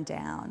everyone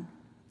down.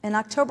 In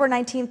October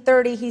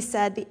 1930, he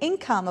said, "The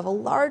income of a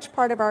large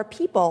part of our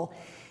people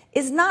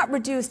is not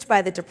reduced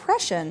by the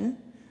Depression,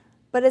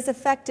 but is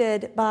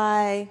affected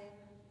by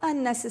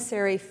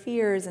unnecessary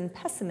fears and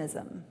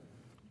pessimism."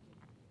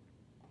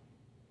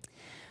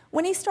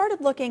 When he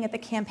started looking at the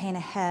campaign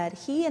ahead,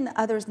 he and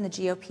others in the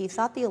GOP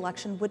thought the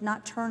election would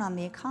not turn on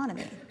the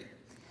economy,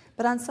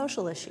 but on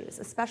social issues,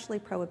 especially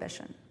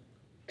prohibition.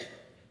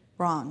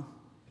 Wrong.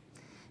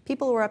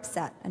 People were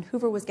upset, and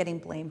Hoover was getting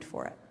blamed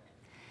for it.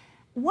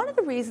 One of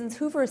the reasons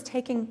Hoover is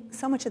taking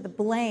so much of the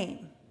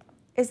blame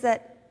is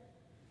that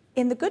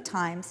in the good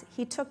times,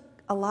 he took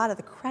a lot of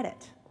the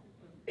credit.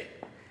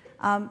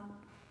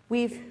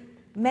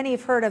 Many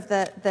have heard of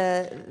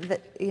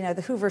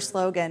the Hoover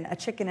slogan, "A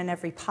chicken in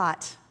every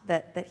pot,"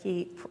 that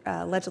he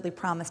allegedly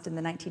promised in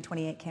the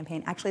 1928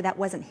 campaign. Actually, that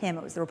wasn't him,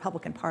 it was the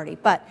Republican Party.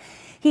 But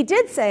he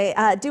did say,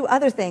 do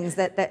other things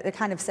that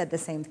kind of said the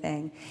same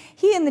thing.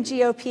 He and the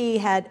GOP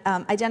had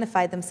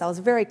identified themselves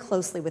very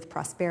closely with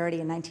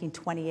prosperity in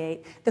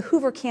 1928. The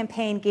Hoover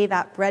campaign gave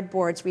out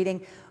breadboards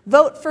reading,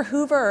 "Vote for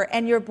Hoover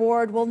and your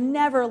board will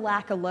never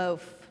lack a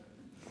loaf."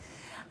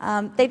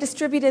 They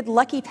distributed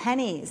lucky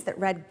pennies that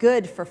read,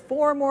 "Good for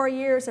 4 more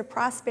years of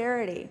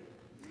prosperity."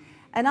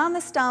 And on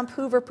the stump,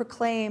 Hoover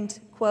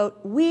proclaimed,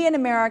 quote, "We in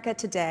America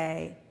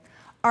today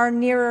are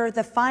nearer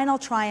the final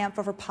triumph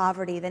over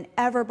poverty than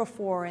ever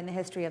before in the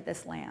history of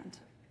this land."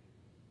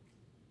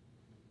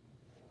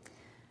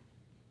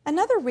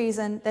 Another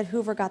reason that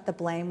Hoover got the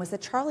blame was that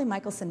Charlie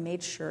Michelson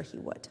made sure he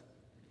would.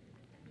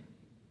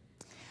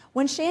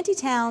 When shanty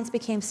towns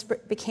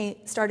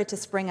started to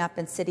spring up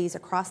in cities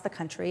across the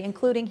country,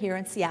 including here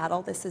in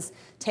Seattle, this is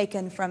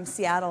taken from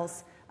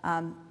Seattle's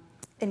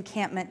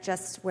encampment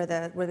just where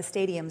the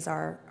stadiums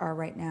are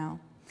right now,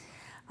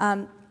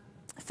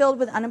 filled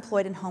with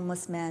unemployed and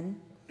homeless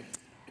men,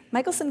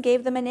 Michelson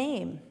gave them a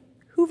name,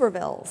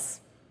 Hoovervilles.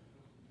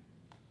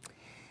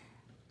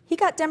 He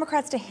got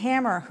Democrats to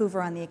hammer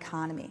Hoover on the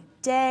economy.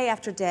 Day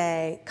after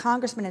day,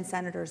 congressmen and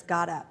senators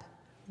got up,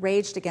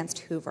 raged against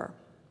Hoover.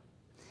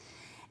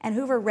 And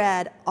Hoover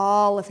read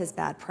all of his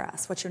bad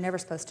press, which you're never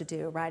supposed to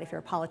do, right? If you're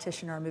a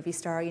politician or a movie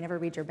star, you never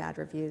read your bad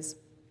reviews.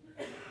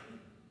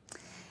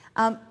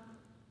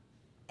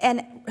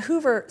 And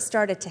Hoover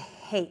started to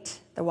hate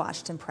the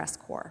Washington press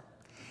corps.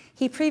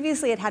 He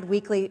previously had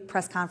weekly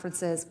press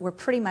conferences where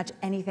pretty much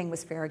anything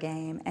was fair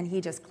game, and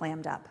he just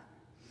clammed up.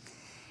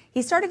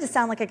 He started to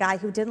sound like a guy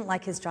who didn't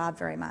like his job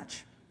very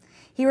much.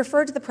 He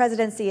referred to the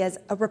presidency as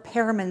a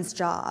repairman's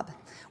job,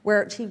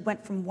 where he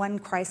went from one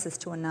crisis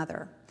to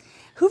another.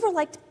 Hoover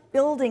liked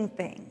building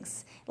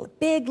things,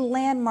 big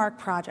landmark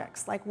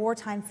projects like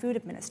wartime food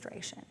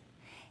administration.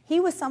 He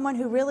was someone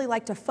who really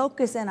liked to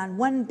focus in on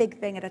one big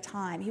thing at a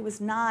time. He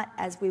was not,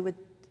 as we would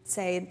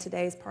say in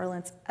today's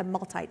parlance, a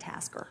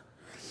multitasker.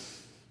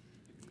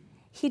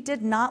 He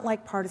did not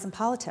like partisan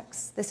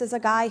politics. This is a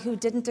guy who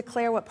didn't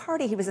declare what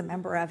party he was a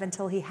member of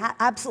until he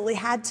absolutely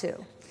had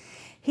to.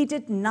 He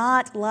did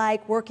not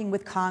like working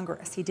with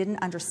Congress. He didn't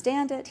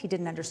understand it. He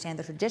didn't understand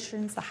the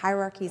traditions, the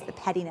hierarchies, the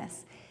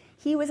pettiness.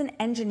 He was an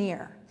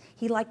engineer.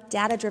 He liked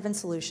data-driven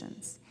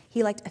solutions.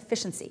 He liked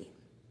efficiency.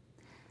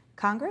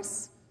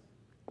 Congress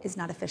is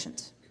not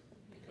efficient.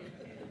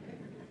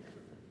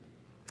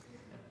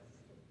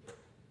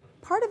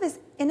 Part of his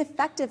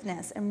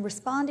ineffectiveness in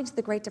responding to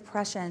the Great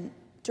Depression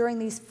during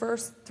these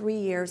first 3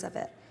 years of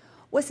it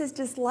was his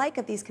dislike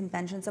of these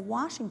conventions of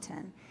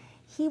Washington.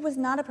 He was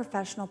not a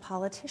professional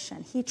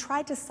politician. He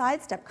tried to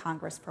sidestep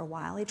Congress for a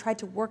while. He tried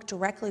to work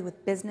directly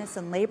with business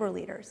and labor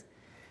leaders.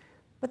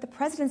 But the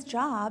president's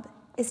job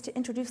is to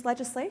introduce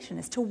legislation,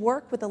 is to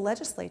work with the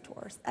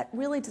legislators. That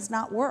really does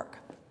not work.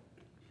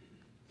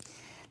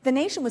 The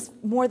nation was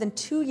more than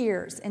 2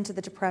 years into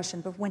the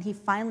Depression but when he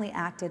finally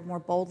acted more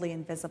boldly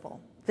and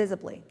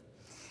visibly.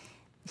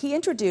 He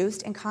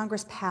introduced and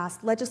Congress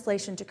passed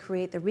legislation to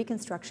create the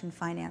Reconstruction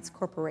Finance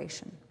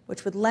Corporation,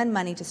 which would lend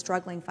money to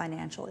struggling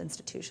financial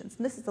institutions.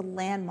 And this is a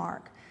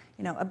landmark,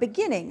 a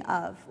beginning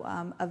of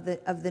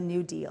the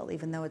New Deal,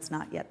 even though it's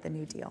not yet the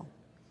New Deal.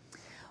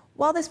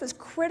 While this was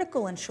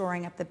critical in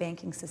shoring up the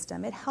banking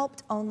system, it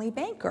helped only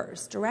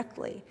bankers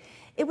directly.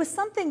 It was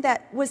something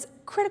that was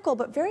critical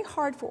but very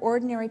hard for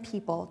ordinary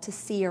people to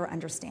see or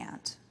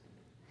understand.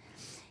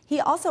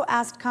 He also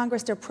asked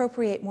Congress to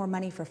appropriate more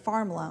money for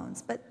farm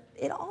loans, but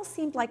it all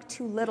seemed like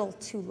too little,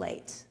 too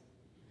late.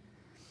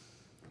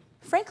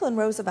 Franklin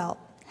Roosevelt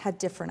had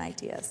different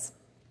ideas.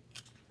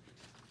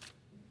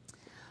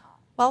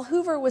 While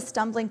Hoover was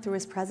stumbling through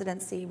his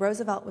presidency,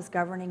 Roosevelt was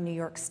governing New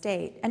York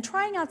State and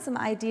trying out some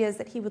ideas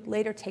that he would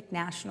later take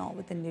national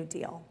with the New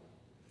Deal.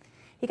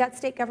 He got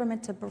state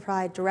government to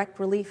provide direct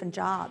relief and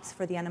jobs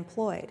for the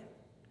unemployed.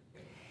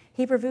 He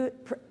He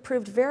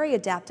proved very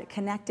adept at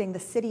connecting the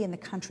city and the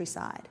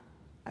countryside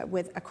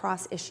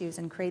across issues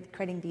and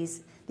creating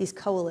these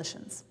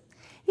coalitions.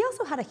 He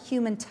also had a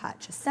human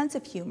touch, a sense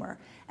of humor,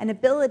 an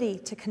ability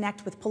to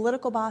connect with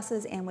political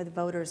bosses and with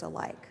voters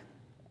alike.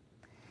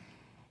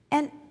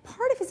 And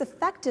part of his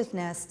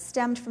effectiveness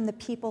stemmed from the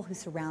people who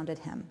surrounded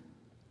him.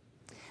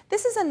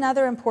 This is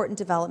another important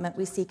development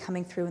we see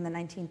coming through in the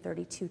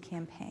 1932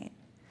 campaign.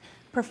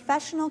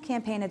 Professional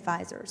campaign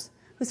advisors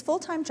whose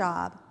full-time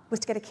job was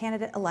to get a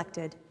candidate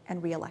elected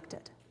and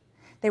re-elected.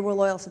 They were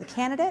loyal to the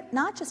candidate,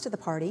 not just to the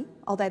party,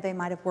 although they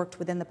might have worked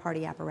within the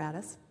party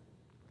apparatus.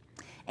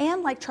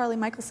 And like Charlie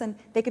Michelson,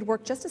 they could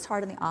work just as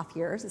hard in the off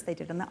years as they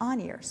did in the on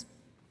years.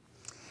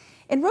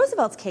 In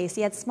Roosevelt's case,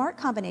 he had a smart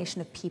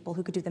combination of people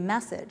who could do the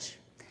message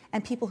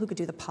and people who could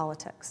do the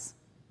politics.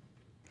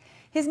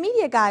 His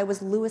media guy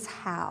was Lewis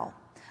Howe,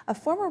 a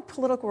former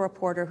political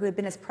reporter who had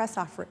been his press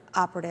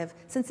operative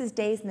since his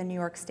days in the New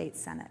York State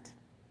Senate.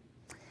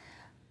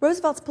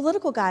 Roosevelt's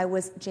political guy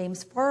was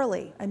James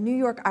Farley, a New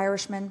York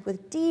Irishman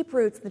with deep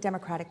roots in the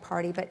Democratic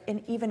Party, but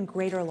an even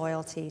greater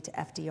loyalty to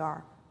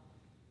FDR.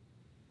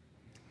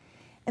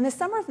 In the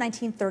summer of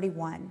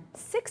 1931,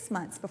 6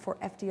 months before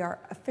FDR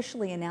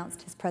officially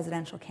announced his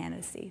presidential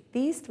candidacy,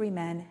 these three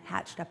men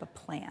hatched up a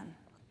plan.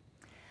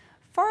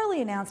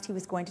 Farley announced he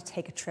was going to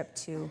take a trip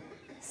to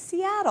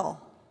Seattle,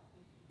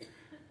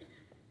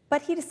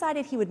 but he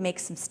decided he would make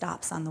some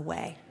stops on the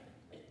way.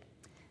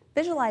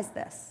 Visualize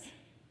this: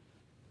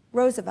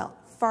 Roosevelt,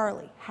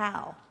 Farley,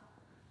 Howe,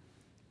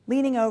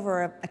 leaning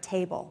over a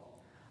table,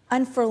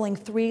 unfurling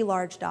 3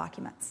 large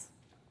documents: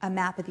 a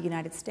map of the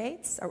United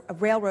States, a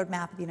railroad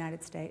map of the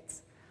United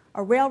States,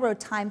 a railroad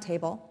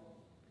timetable,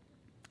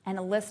 and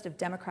a list of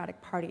Democratic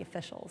Party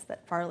officials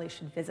that Farley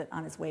should visit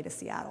on his way to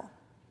Seattle.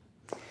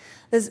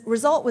 The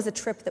result was a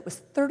trip that was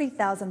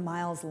 30,000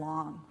 miles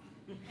long,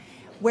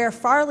 where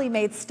Farley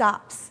made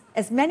stops,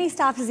 as many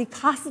stops as he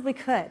possibly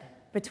could,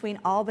 between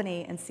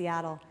Albany and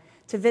Seattle,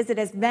 to visit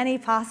as many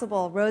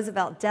possible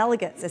Roosevelt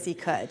delegates as he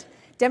could,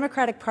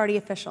 Democratic Party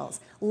officials,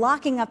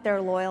 locking up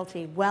their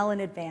loyalty well in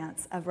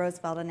advance of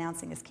Roosevelt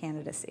announcing his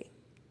candidacy.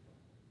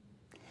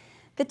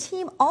 The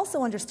team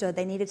also understood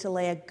they needed to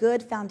lay a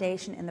good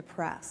foundation in the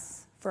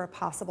press for a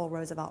possible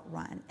Roosevelt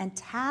run, and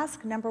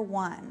task number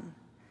 1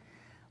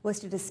 was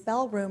to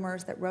dispel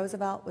rumors that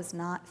Roosevelt was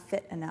not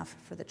fit enough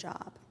for the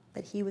job,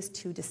 that he was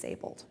too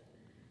disabled.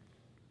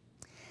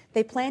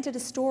 They planted a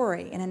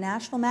story in a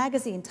national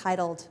magazine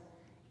titled,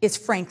 "Is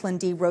Franklin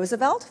D.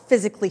 Roosevelt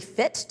physically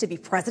fit to be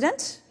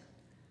president?"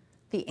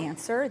 The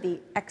answer, the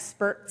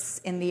experts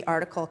in the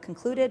article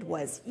concluded,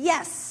 was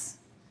yes.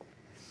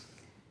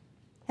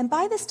 And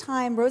by this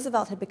time,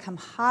 Roosevelt had become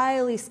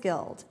highly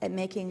skilled at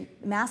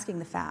masking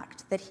the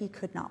fact that he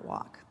could not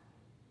walk.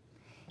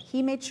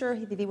 He made sure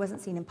that he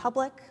wasn't seen in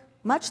public,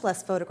 much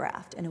less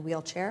photographed in a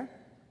wheelchair.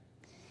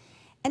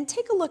 And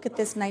take a look at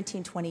this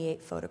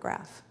 1928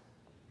 photograph.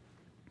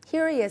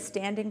 Here he is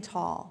standing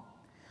tall,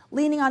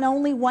 leaning on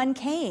only one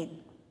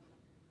cane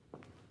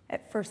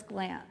at first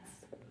glance.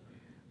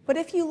 But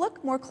if you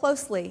look more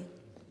closely,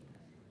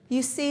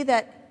 you see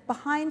that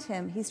behind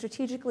him, he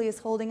strategically is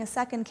holding a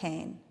second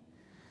cane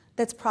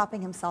that's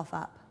propping himself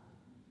up,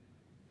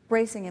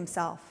 bracing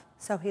himself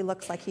so he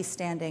looks like he's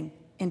standing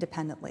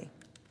independently.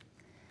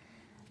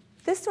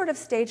 This sort of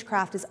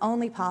stagecraft is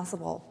only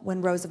possible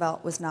when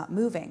Roosevelt was not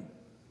moving.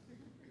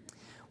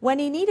 When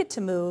he needed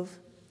to move,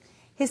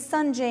 his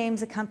son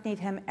James accompanied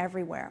him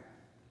everywhere,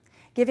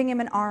 giving him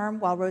an arm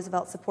while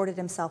Roosevelt supported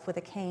himself with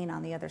a cane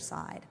on the other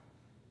side.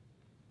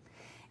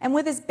 And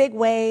with his big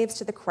waves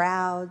to the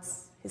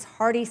crowds, his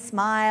hearty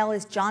smile,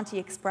 his jaunty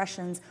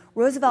expressions,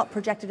 Roosevelt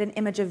projected an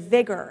image of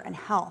vigor and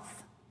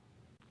health.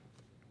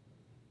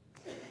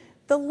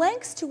 The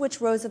lengths to which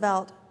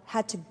Roosevelt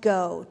had to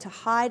go to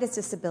hide his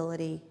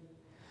disability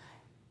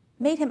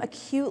made him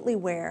acutely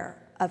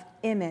aware of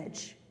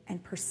image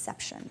and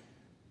perception.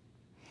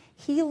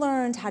 He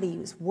learned how to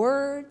use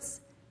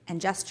words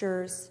and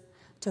gestures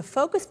to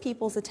focus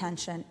people's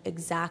attention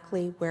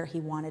exactly where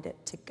he wanted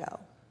it to go.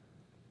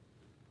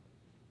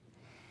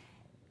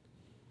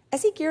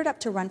 As he geared up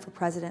to run for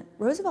president,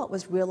 Roosevelt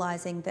was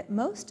realizing that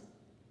most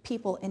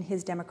people in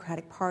his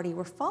Democratic Party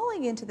were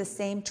falling into the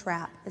same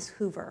trap as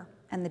Hoover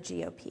and the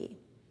GOP.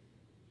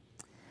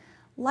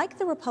 Like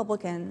the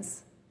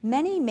Republicans,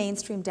 many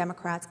mainstream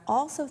Democrats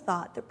also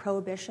thought that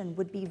prohibition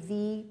would be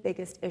the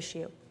biggest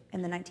issue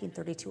in the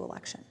 1932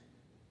 election.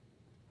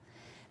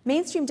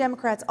 Mainstream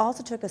Democrats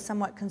also took a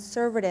somewhat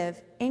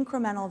conservative,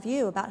 incremental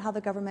view about how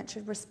the government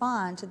should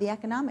respond to the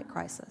economic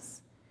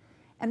crisis.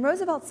 And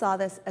Roosevelt saw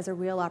this as a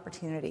real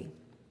opportunity.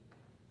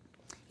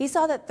 He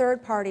saw that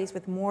third parties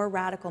with more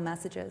radical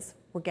messages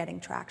were getting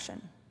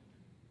traction.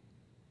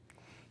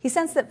 He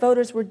sensed that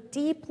voters were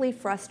deeply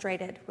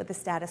frustrated with the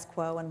status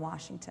quo in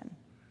Washington.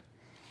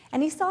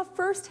 And he saw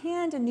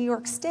firsthand in New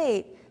York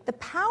State the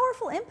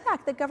powerful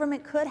impact that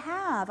government could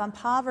have on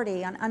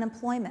poverty, on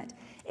unemployment.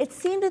 It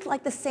seemed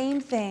like the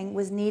same thing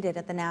was needed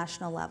at the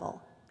national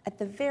level. At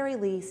the very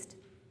least,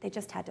 they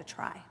just had to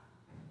try.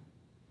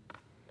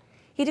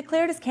 He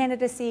declared his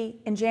candidacy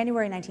in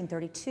January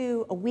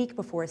 1932, a week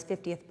before his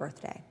 50th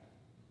birthday.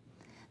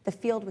 The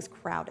field was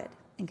crowded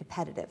and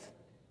competitive.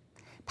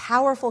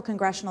 Powerful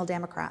congressional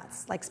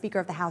Democrats, like Speaker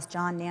of the House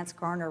John Nance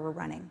Garner, were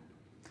running.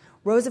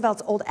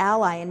 Roosevelt's old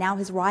ally and now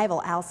his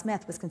rival, Al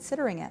Smith, was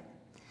considering it.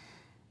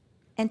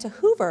 And to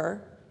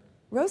Hoover,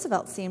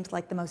 Roosevelt seemed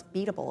like the most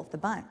beatable of the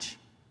bunch.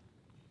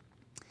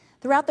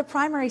 Throughout the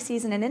primary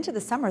season and into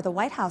the summer, the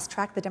White House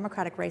tracked the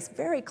Democratic race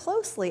very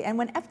closely, and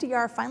when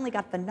FDR finally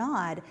got the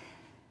nod,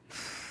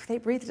 they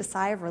breathed a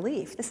sigh of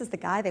relief. This is the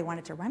guy they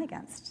wanted to run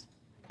against.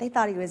 They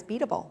thought he was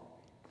beatable.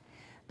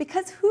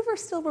 Because Hoover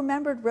still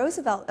remembered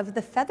Roosevelt of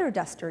the feather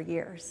duster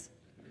years.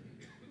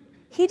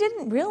 He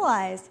didn't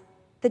realize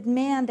the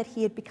man that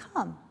he had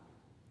become.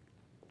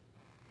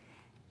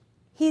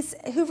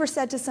 Hoover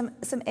said to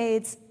some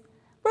aides,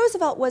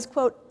 Roosevelt was,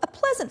 quote, a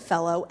pleasant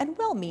fellow and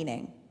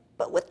well-meaning,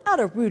 but without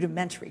a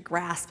rudimentary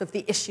grasp of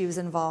the issues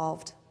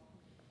involved.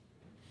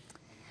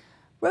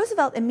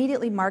 Roosevelt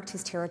immediately marked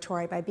his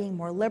territory by being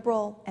more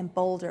liberal and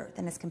bolder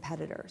than his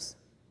competitors.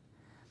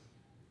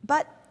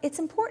 But it's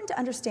important to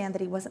understand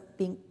that he wasn't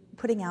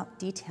putting out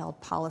detailed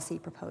policy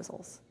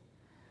proposals.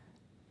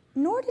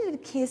 Nor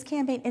did his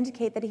campaign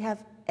indicate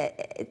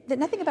that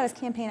nothing about his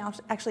campaign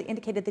actually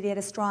indicated that he had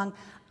a strong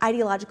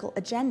ideological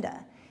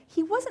agenda.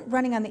 He wasn't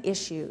running on the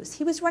issues.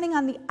 He was running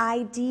on the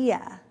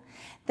idea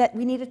that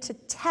we needed to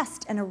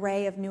test an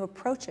array of new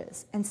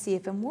approaches and see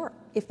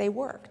if they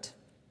worked.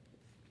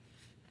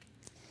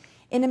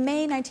 In a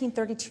May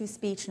 1932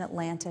 speech in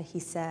Atlanta, he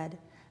said,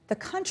 "The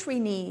country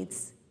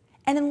needs,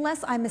 and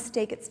unless I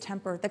mistake its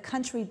temper, the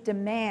country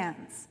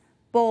demands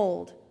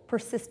bold,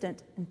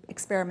 persistent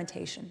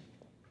experimentation.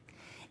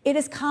 It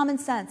is common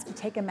sense to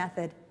take a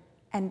method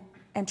and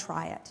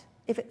try it.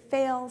 If it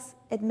fails,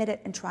 admit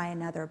it and try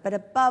another, but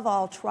above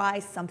all, try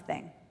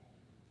something."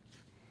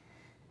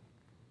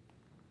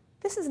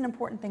 This is an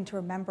important thing to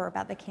remember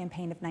about the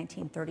campaign of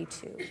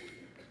 1932.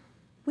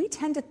 We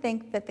tend to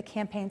think that the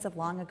campaigns of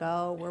long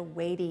ago were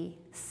weighty,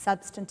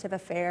 substantive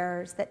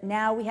affairs, that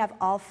now we have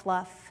all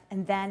fluff,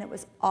 and then it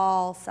was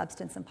all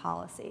substance and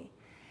policy.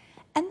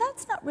 And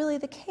that's not really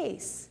the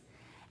case.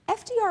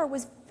 FDR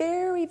was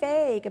very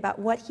vague about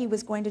what he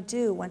was going to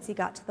do once he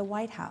got to the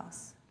White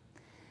House.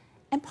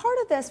 And part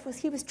of this was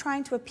he was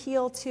trying to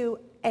appeal to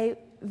a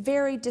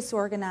very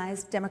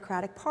disorganized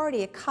Democratic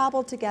Party, a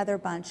cobbled together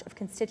bunch of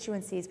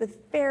constituencies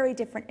with very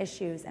different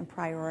issues and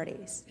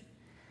priorities.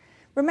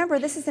 Remember,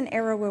 this is an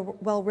era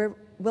where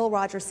Will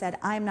Rogers said,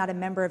 "I am not a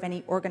member of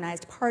any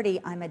organized party,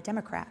 I'm a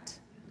Democrat."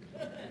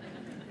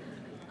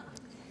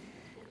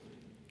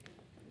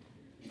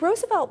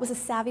 Roosevelt was a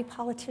savvy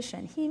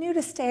politician. He knew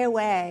to stay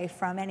away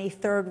from any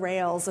third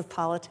rails of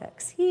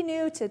politics. He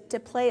knew to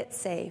play it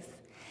safe.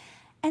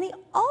 And he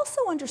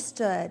also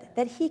understood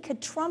that he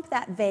could trump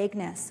that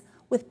vagueness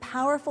with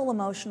powerful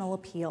emotional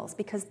appeals,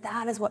 because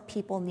that is what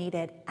people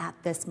needed at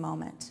this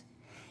moment.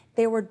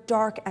 They were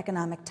dark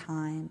economic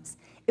times.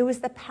 It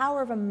was the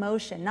power of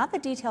emotion, not the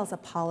details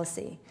of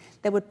policy,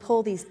 that would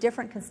pull these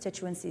different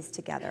constituencies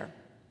together.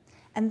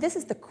 And this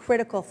is the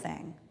critical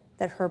thing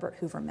that Herbert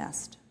Hoover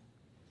missed.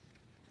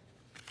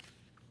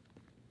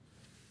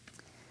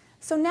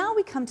 So now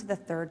we come to the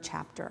third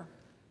chapter,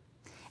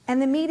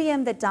 and the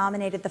medium that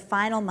dominated the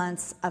final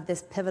months of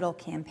this pivotal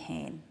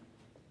campaign,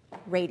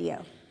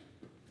 radio.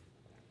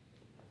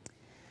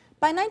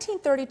 By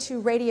 1932,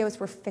 radios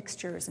were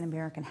fixtures in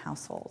American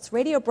households.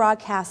 Radio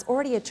broadcasts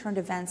already had turned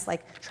events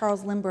like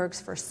Charles Lindbergh's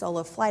first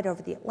solo flight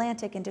over the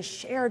Atlantic into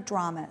shared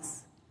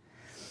dramas,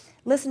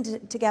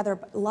 listened together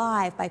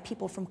live by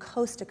people from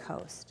coast to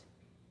coast.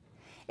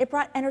 It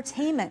brought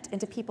entertainment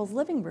into people's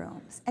living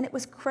rooms, and it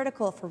was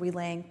critical for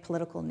relaying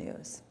political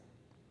news.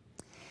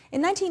 In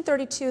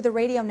 1932, the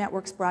radio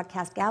networks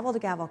broadcast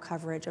gavel-to-gavel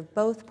coverage of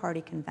both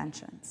party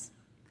conventions.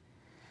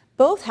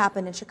 Both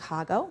happened in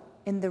Chicago,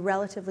 in the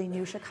relatively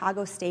new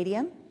Chicago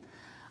Stadium,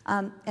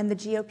 and the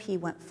GOP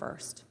went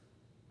first.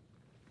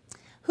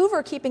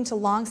 Hoover, keeping to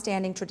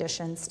long-standing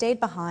traditions, stayed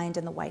behind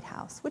in the White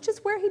House, which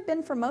is where he'd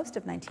been for most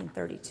of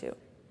 1932.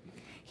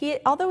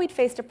 Although he'd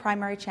faced a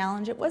primary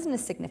challenge, it wasn't a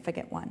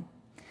significant one.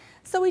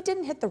 So he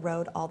didn't hit the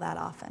road all that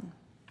often.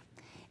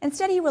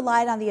 Instead, he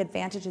relied on the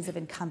advantages of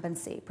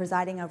incumbency,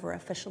 presiding over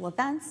official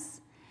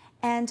events,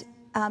 and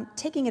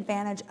taking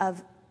advantage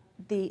of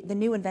the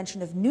new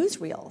invention of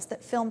newsreels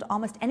that filmed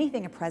almost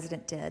anything a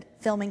president did,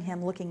 filming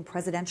him looking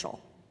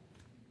presidential.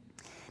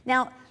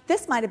 Now,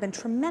 this might have been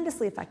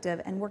tremendously effective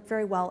and worked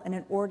very well in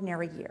an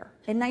ordinary year.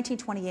 In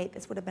 1928,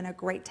 this would have been a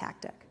great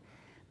tactic.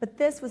 But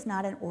this was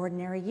not an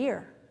ordinary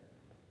year.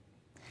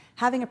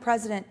 Having a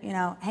president,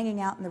 hanging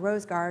out in the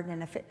Rose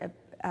Garden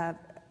and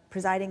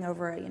presiding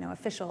over,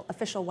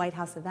 official White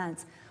House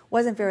events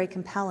wasn't very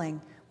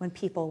compelling when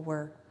people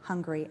were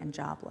hungry and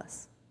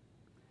jobless.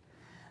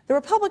 The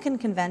Republican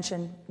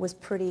convention was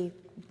pretty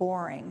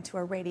boring to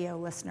a radio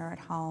listener at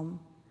home.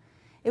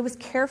 It was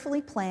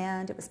carefully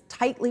planned, it was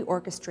tightly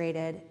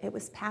orchestrated, it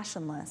was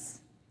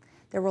passionless.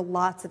 There were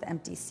lots of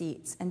empty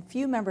seats, and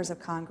few members of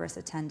Congress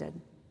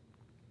attended.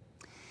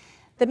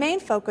 The main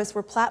focus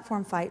were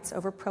platform fights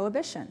over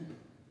prohibition.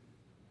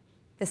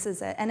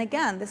 And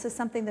again, this is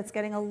something that's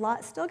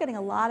still getting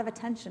a lot of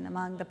attention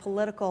among the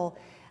political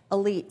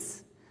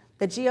elites.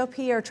 The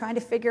GOP are trying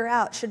to figure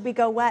out, should we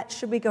go wet,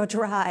 should we go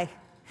dry?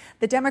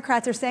 The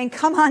Democrats are saying,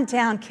 come on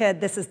down,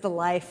 kid, this is the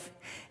life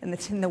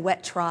in the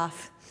wet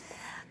trough.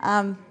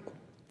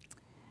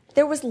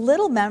 There was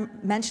little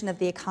mention of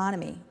the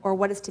economy or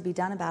what is to be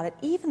done about it,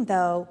 even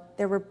though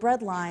there were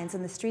bread lines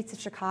in the streets of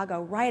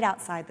Chicago right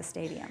outside the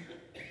stadium.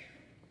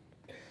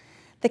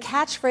 The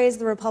catchphrase of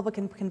the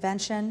Republican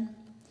convention,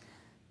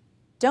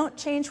 don't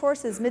change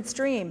horses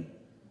midstream.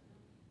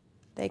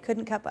 They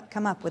couldn't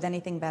come up with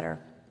anything better.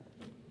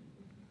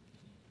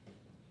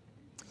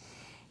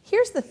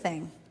 Here's the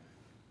thing.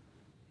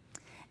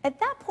 At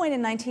that point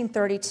in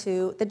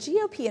 1932, the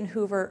GOP and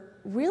Hoover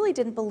really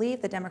didn't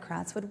believe the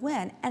Democrats would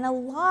win, and a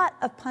lot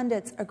of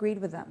pundits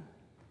agreed with them.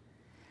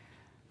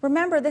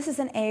 Remember, this is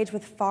an age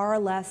with far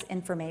less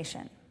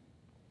information.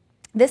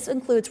 This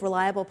includes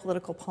reliable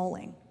political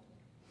polling.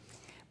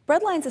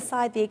 Breadlines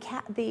aside,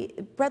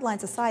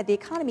 the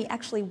economy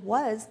actually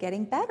was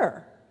getting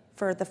better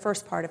for the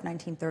first part of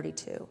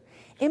 1932,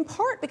 in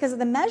part because of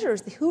the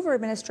measures the Hoover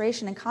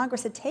administration and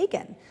Congress had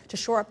taken to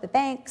shore up the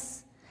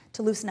banks,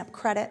 to loosen up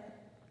credit.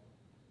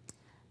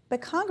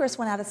 But Congress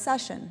went out of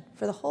session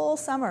for the whole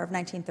summer of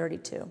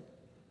 1932.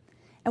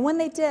 And when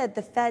they did,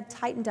 the Fed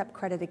tightened up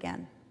credit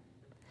again.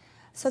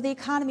 So the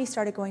economy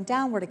started going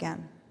downward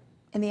again.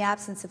 In the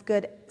absence of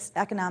good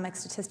economic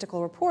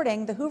statistical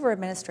reporting, the Hoover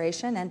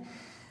administration and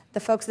the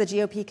folks of the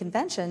GOP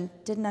convention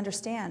didn't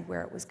understand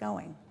where it was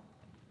going.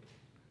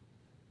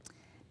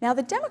 Now,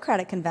 the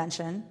Democratic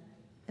convention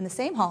in the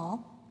same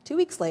hall 2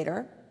 weeks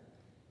later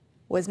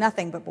was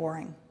nothing but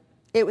boring.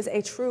 It was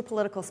a true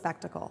political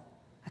spectacle,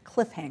 a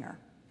cliffhanger.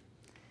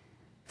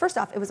 First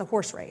off, it was a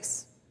horse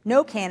race.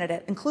 No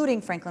candidate,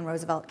 including Franklin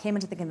Roosevelt, came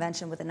into the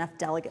convention with enough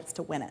delegates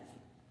to win it.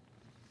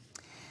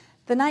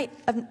 The night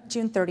of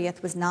June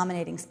 30th was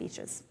nominating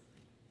speeches,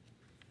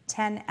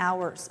 10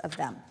 hours of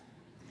them,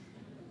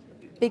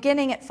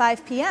 beginning at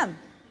 5 p.m.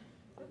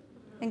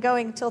 and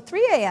going until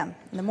 3 a.m.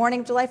 in the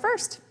morning of July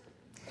 1st.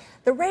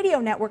 The radio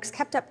networks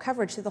kept up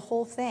coverage through the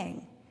whole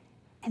thing.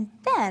 And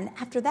then,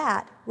 after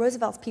that,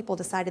 Roosevelt's people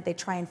decided they'd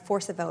try and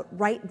force a vote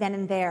right then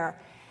and there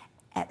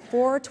at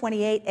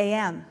 4:28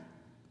 a.m.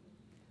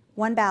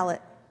 One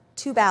ballot,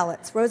 two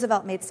ballots.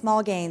 Roosevelt made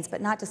small gains,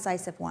 but not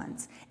decisive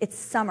ones. It's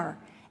summer.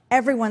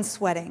 Everyone's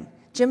sweating.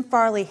 Jim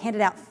Farley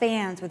handed out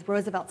fans with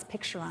Roosevelt's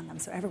picture on them,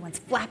 so everyone's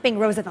flapping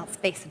Roosevelt's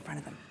face in front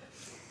of them.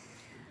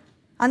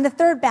 On the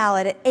third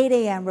ballot at 8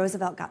 a.m.,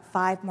 Roosevelt got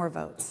 5 more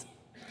votes.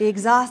 The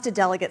exhausted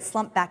delegates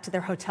slumped back to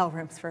their hotel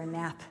rooms for a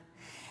nap.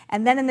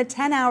 And then in the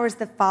 10 hours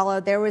that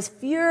followed, there was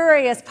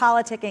furious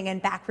politicking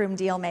and backroom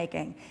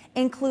deal-making,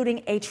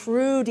 including a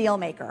true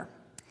deal-maker,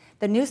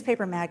 the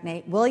newspaper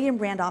magnate William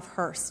Randolph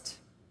Hearst,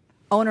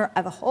 owner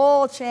of a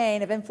whole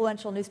chain of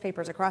influential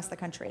newspapers across the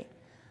country,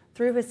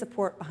 threw his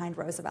support behind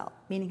Roosevelt,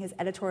 meaning his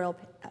editorial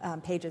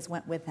pages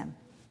went with him.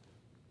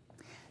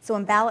 So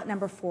in ballot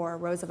number 4,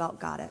 Roosevelt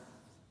got it.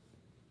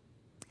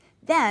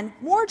 Then,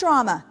 more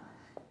drama.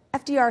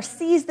 FDR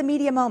seized the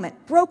media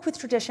moment, broke with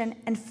tradition,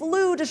 and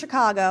flew to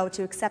Chicago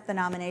to accept the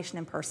nomination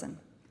in person.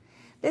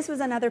 This was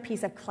another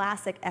piece of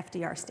classic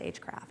FDR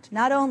stagecraft.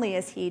 Not only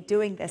is he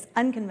doing this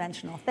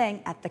unconventional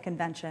thing at the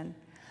convention,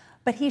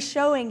 but he's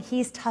showing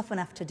he's tough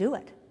enough to do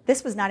it.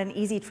 This was not an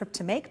easy trip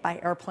to make by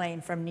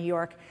airplane from New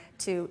York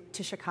to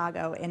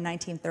Chicago in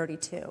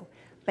 1932,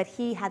 but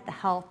he had the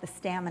health, the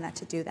stamina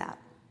to do that.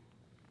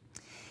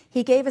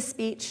 He gave a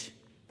speech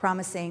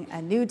promising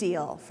a new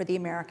deal for the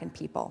American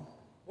people.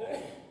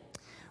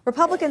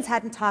 Republicans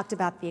hadn't talked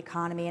about the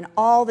economy, and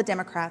all the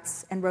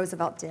Democrats and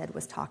Roosevelt did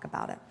was talk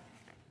about it.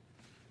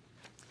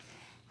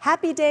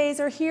 Happy Days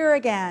Are Here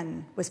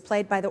Again was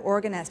played by the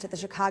organist at the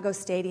Chicago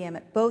Stadium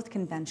at both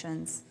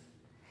conventions.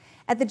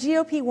 At the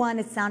GOP one,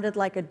 it sounded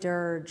like a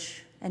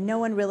dirge, and no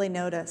one really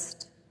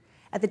noticed.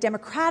 At the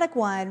Democratic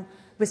one,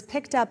 it was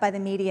picked up by the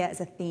media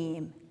as a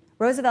theme.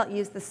 Roosevelt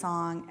used the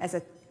song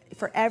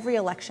for every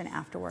election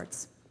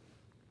afterwards.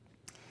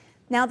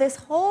 Now, this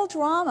whole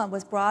drama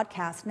was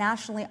broadcast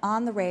nationally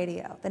on the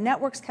radio. The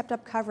networks kept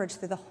up coverage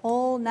through the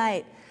whole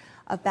night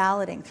of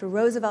balloting, through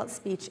Roosevelt's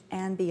speech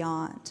and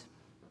beyond.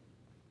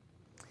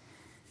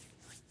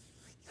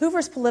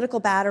 Hoover's political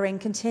battering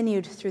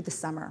continued through the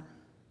summer.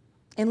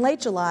 In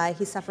late July,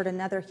 he suffered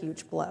another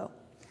huge blow.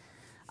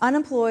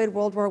 Unemployed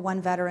World War I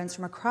veterans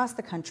from across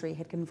the country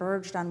had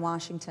converged on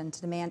Washington to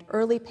demand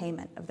early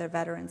payment of their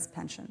veterans'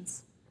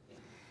 pensions.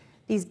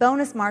 These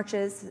bonus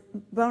marchers,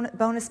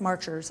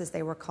 as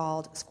they were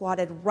called,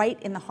 squatted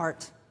right in the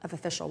heart of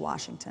official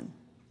Washington.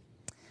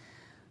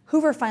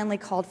 Hoover finally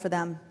called for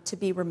them to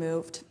be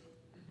removed.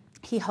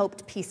 He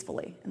hoped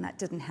peacefully, and that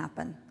didn't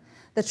happen.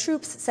 The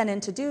troops sent in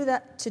to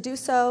do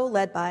so,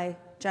 led by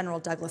General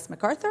Douglas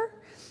MacArthur,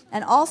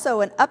 and also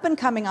an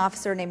up-and-coming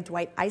officer named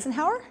Dwight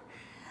Eisenhower,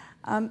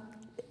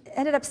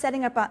 ended up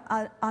setting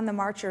up on the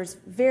marchers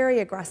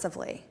very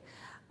aggressively.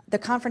 The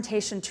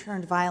confrontation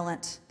turned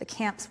violent. The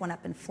camps went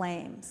up in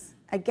flames.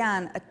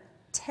 Again,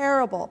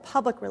 Terrible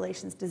public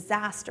relations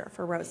disaster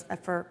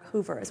for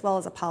Hoover, as well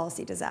as a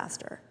policy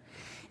disaster.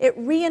 It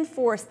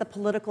reinforced the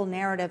political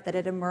narrative that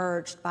had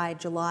emerged by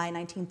July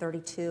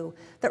 1932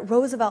 that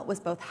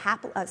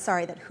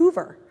that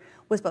Hoover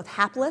was both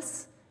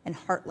hapless and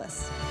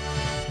heartless.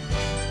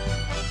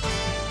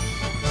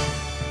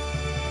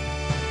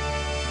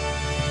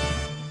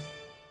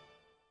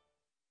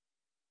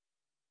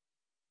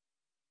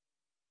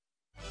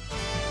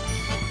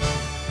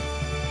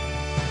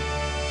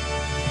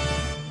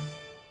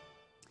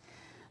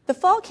 The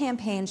fall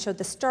campaign showed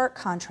the stark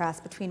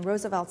contrast between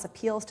Roosevelt's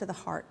appeals to the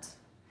heart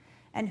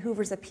and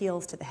Hoover's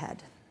appeals to the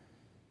head.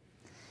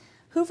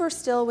 Hoover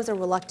still was a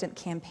reluctant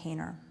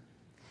campaigner.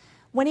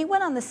 When he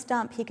went on the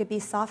stump, he could be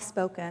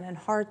soft-spoken and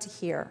hard to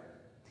hear.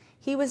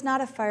 He was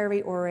not a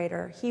fiery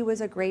orator. He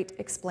was a great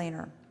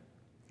explainer.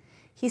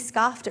 He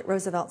scoffed at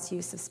Roosevelt's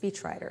use of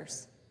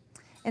speechwriters.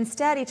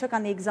 Instead, he took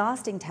on the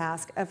exhausting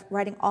task of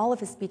writing all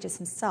of his speeches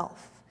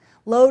himself,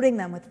 loading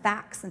them with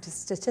facts and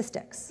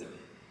statistics.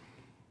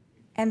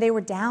 And they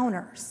were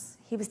downers.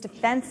 He was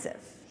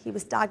defensive. He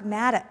was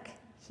dogmatic.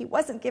 He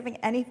wasn't giving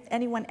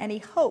anyone any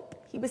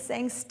hope. He was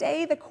saying,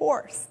 stay the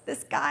course.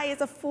 This guy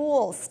is a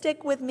fool.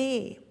 Stick with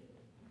me.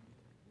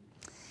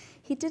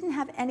 He didn't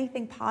have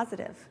anything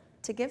positive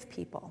to give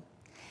people.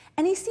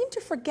 And he seemed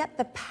to forget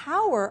the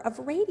power of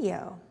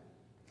radio.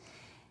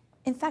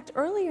 In fact,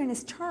 earlier in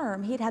his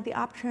term, he'd had the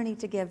opportunity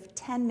to give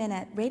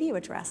 10-minute radio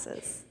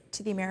addresses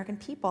to the American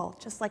people,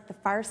 just like the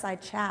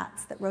fireside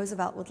chats that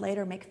Roosevelt would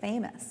later make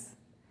famous.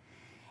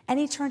 And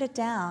he turned it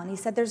down. He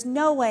said, there's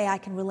no way I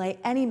can relay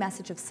any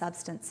message of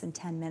substance in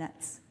 10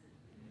 minutes.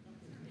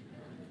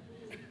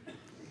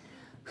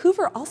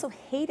 Hoover also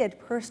hated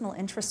personal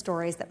interest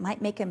stories that might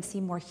make him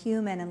seem more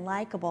human and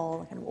likable,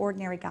 like an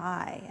ordinary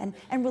guy,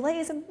 and relay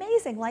his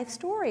amazing life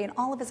story and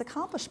all of his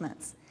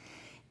accomplishments.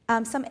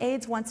 Some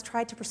aides once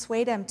tried to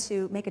persuade him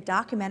to make a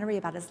documentary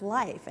about his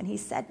life, and he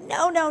said,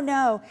 no, no,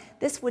 no,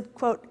 this would,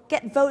 quote,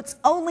 get votes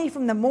only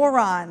from the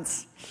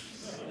morons.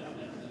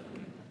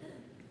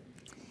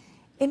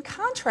 In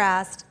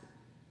contrast,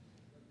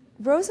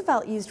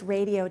 Roosevelt used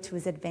radio to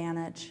his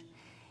advantage.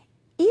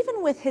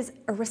 Even with his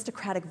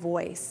aristocratic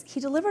voice, he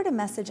delivered a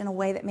message in a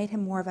way that made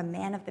him more of a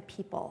man of the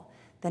people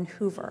than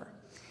Hoover.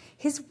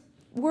 His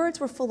words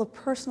were full of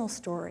personal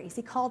stories.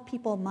 He called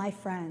people my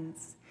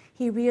friends.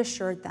 He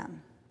reassured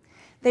them.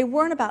 They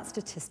weren't about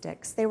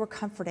statistics. They were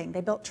comforting.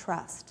 They built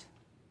trust.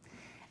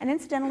 And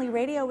incidentally,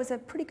 radio was a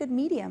pretty good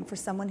medium for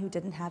someone who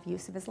didn't have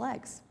use of his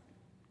legs.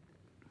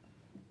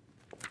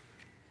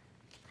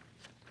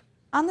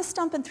 On the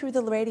stump and through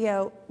the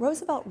radio,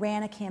 Roosevelt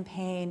ran a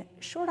campaign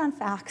short on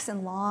facts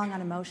and long on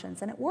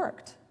emotions, and it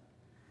worked.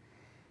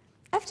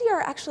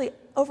 FDR actually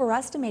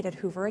overestimated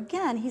Hoover.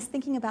 Again, he's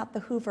thinking about the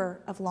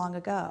Hoover of long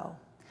ago.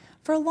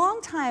 For a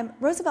long time,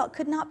 Roosevelt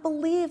could not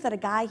believe that a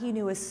guy he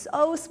knew was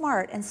so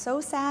smart and so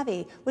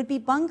savvy would be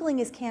bungling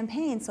his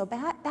campaign so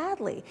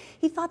badly.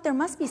 He thought there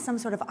must be some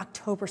sort of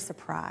October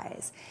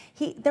surprise.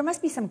 There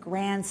must be some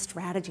grand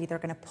strategy they're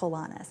going to pull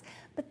on us.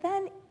 But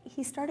then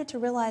he started to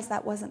realize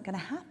that wasn't going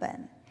to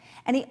happen.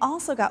 And he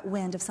also got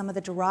wind of some of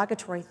the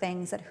derogatory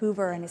things that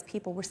Hoover and his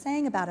people were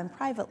saying about him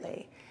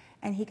privately,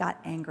 and he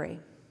got angry.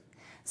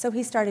 So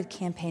he started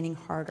campaigning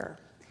harder.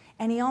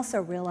 And he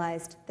also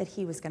realized that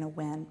he was going to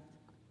win.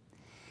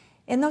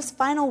 In those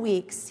final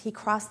weeks, he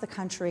crossed the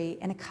country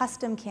in a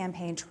custom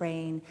campaign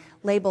train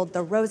labeled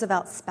the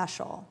Roosevelt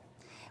Special,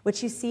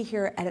 which you see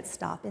here at its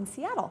stop in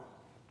Seattle.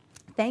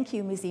 Thank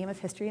you, Museum of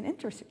History and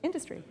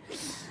Industry.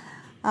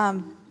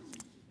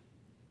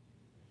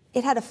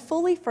 It had a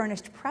fully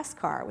furnished press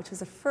car, which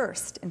was a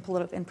first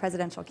in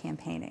presidential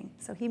campaigning.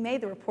 So he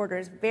made the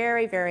reporters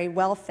very, very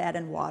well-fed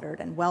and watered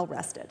and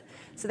well-rested,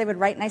 so they would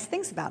write nice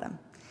things about him.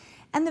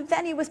 And the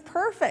venue was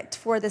perfect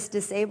for this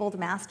disabled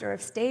master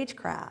of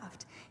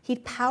stagecraft.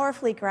 He'd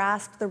powerfully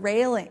grasped the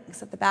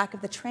railings at the back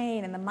of the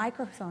train and the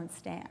microphone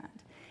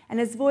stand, and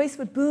his voice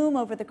would boom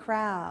over the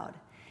crowd,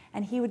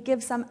 and he would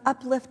give some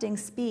uplifting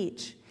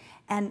speech,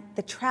 and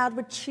the crowd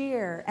would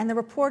cheer, and the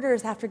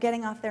reporters, after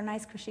getting off their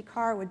nice cushy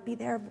car, would be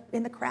there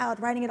in the crowd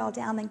writing it all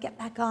down, then get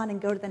back on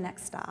and go to the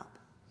next stop.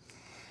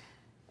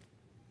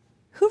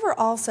 Hoover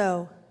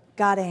also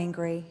got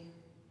angry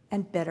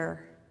and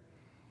bitter,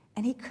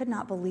 and he could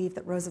not believe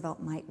that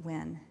Roosevelt might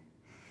win.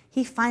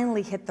 He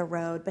finally hit the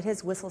road, but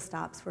his whistle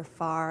stops were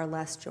far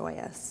less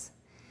joyous.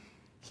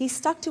 He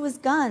stuck to his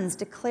guns,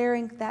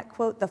 declaring that,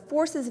 quote, the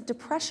forces of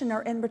depression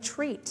are in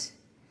retreat.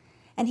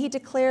 And he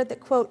declared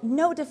that, quote,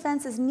 no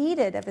defense is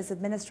needed of his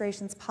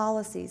administration's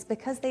policies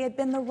because they had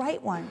been the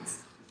right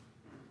ones.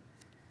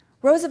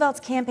 Roosevelt's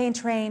campaign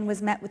train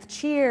was met with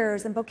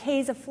cheers and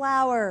bouquets of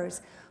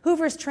flowers.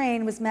 Hoover's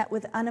train was met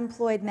with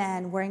unemployed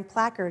men wearing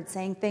placards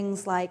saying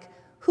things like,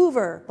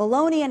 Hoover,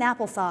 bologna and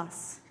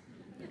applesauce.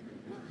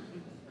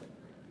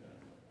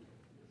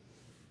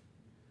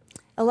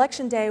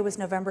 Election day was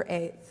November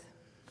 8th.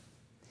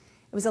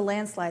 It was a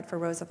landslide for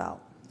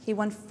Roosevelt. He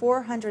won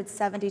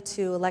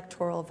 472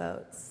 electoral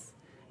votes,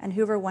 and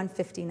Hoover won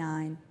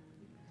 59.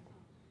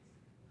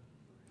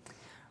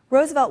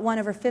 Roosevelt won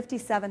over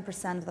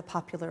 57% of the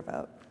popular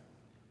vote.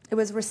 It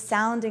was a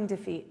resounding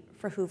defeat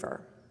for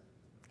Hoover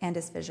and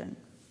his vision.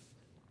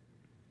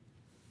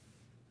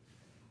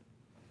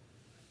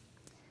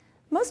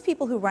 Most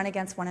people who run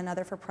against one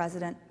another for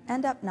president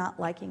end up not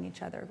liking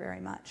each other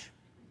very much.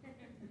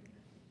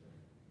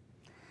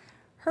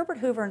 Herbert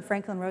Hoover and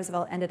Franklin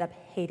Roosevelt ended up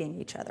hating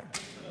each other.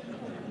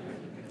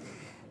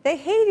 They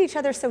hated each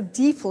other so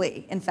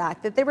deeply, in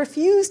fact, that they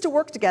refused to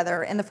work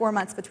together in the 4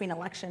 months between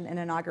election and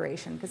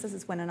inauguration, because this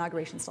is when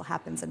inauguration still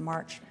happens in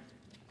March.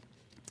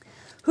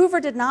 Hoover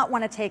did not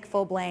want to take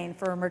full blame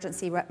for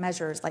emergency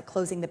measures like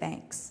closing the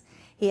banks.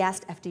 He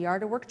asked FDR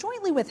to work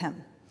jointly with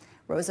him.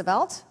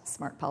 Roosevelt,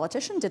 smart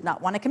politician, did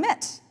not want to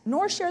commit,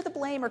 nor share the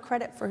blame or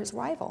credit for his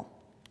rival.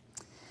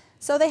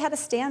 So they had a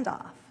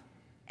standoff,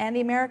 and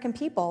the American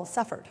people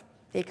suffered.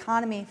 The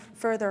economy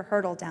further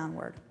hurtled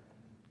downward.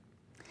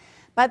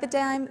 By the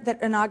time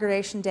that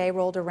Inauguration Day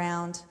rolled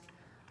around,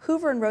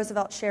 Hoover and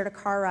Roosevelt shared a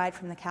car ride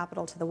from the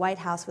Capitol to the White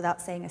House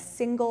without saying a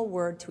single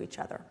word to each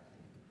other.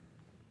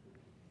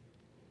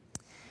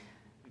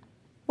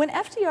 When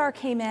FDR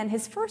came in,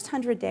 his first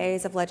 100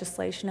 days of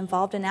legislation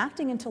involved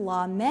enacting into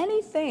law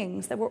many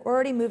things that were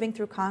already moving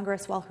through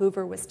Congress while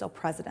Hoover was still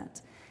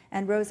president,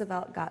 and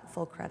Roosevelt got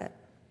full credit.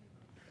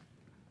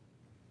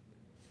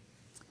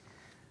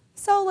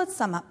 So let's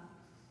sum up.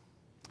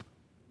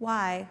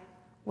 Why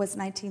was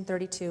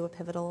 1932 a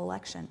pivotal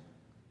election?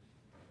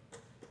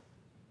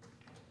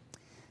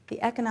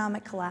 The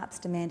economic collapse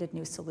demanded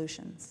new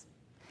solutions.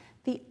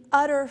 The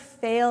utter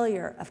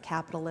failure of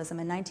capitalism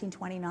in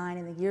 1929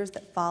 and the years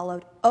that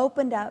followed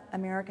opened up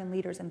American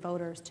leaders and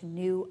voters to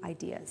new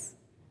ideas.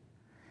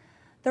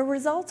 The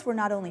results were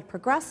not only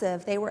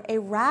progressive, they were a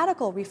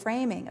radical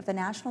reframing of the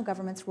national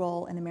government's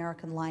role in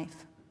American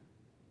life.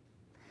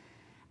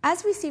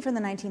 As we see from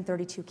the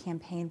 1932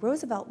 campaign,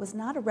 Roosevelt was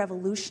not a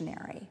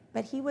revolutionary,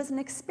 but he was an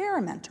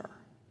experimenter.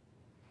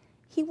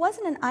 He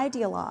wasn't an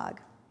ideologue,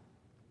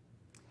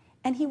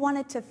 and he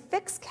wanted to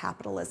fix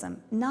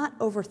capitalism, not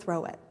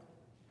overthrow it.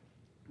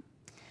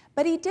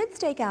 But he did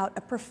stake out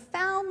a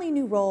profoundly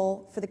new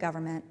role for the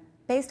government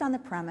based on the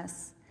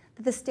premise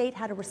that the state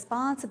had a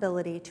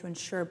responsibility to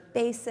ensure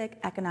basic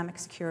economic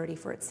security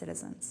for its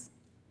citizens.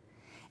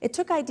 It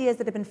took ideas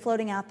that had been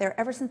floating out there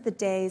ever since the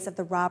days of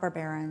the robber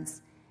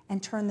barons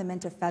and turned them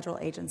into federal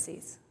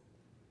agencies.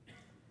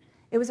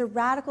 It was a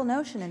radical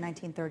notion in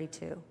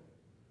 1932,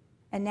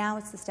 and now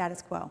it's the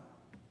status quo.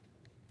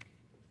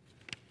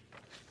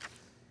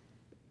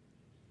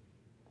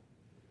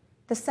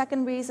 The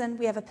second reason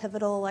we have a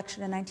pivotal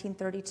election in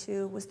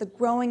 1932 was the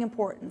growing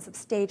importance of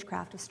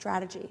stagecraft, of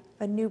strategy,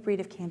 a new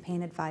breed of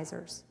campaign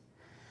advisors.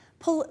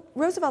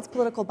 Roosevelt's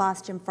political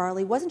boss, Jim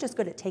Farley, wasn't just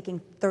good at taking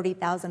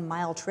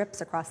 30,000-mile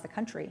trips across the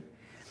country.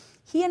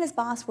 He and his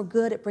boss were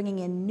good at bringing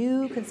in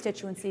new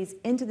constituencies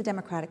into the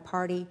Democratic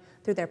Party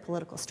through their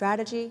political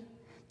strategy,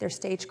 their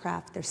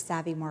stagecraft, their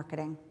savvy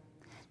marketing.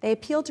 They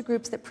appealed to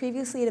groups that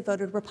previously had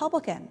voted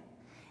Republican,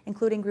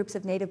 including groups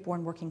of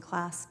native-born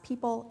working-class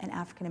people and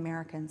African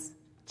Americans,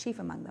 chief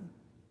among them.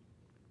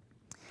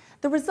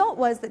 The result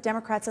was that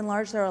Democrats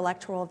enlarged their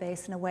electoral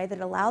base in a way that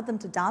allowed them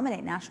to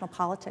dominate national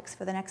politics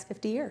for the next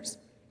 50 years.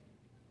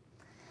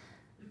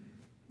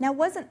 Now,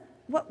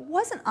 what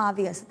wasn't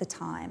obvious at the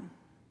time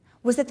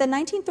was that the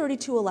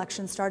 1932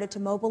 election started to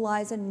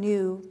mobilize a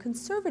new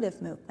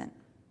conservative movement.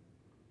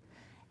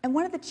 And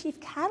one of the chief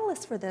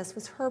catalysts for this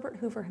was Herbert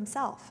Hoover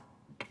himself.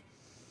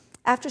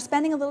 After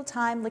spending a little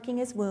time licking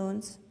his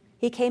wounds,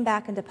 he came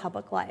back into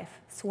public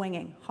life,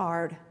 swinging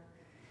hard.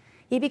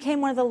 He became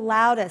one of the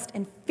loudest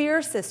and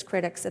fiercest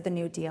critics of the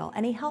New Deal,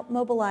 and he helped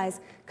mobilize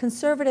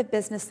conservative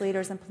business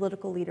leaders and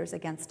political leaders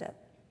against it.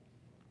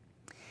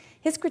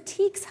 His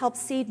critiques helped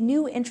seed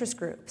new interest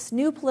groups,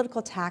 new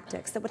political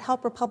tactics that would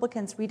help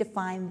Republicans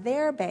redefine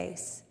their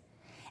base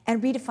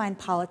and redefine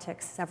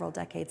politics several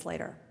decades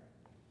later.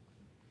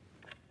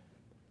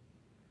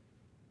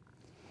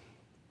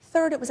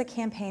 Third, it was a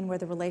campaign where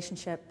the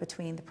relationship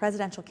between the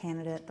presidential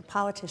candidate, the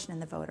politician,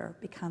 and the voter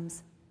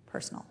becomes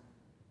personal.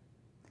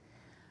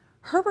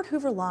 Herbert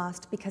Hoover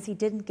lost because he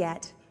didn't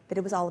get that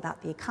it was all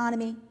about the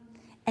economy,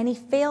 and he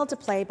failed to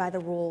play by the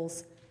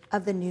rules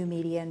of the new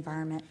media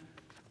environment.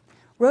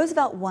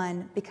 Roosevelt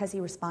won because he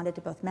responded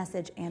to both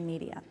message and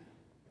media.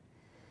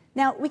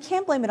 Now, we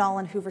can't blame it all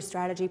on Hoover's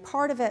strategy.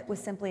 Part of it was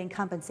simply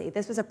incumbency.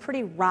 This was a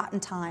pretty rotten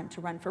time to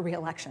run for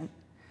re-election.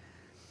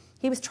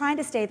 He was trying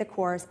to stay the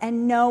course,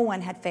 and no one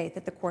had faith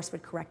that the course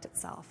would correct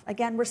itself.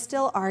 Again, we're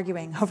still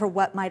arguing over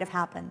what might have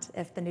happened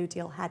if the New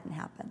Deal hadn't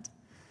happened.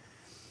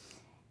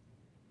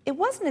 It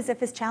wasn't as if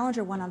his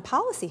challenger won on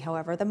policy,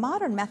 however. The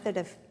modern method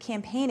of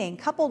campaigning,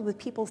 coupled with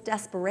people's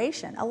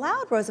desperation,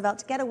 allowed Roosevelt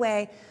to get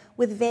away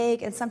with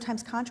vague and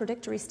sometimes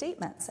contradictory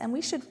statements, and we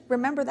should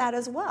remember that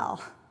as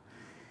well.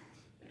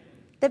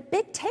 The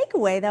big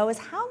takeaway, though, is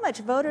how much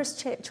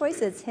voters'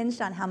 choices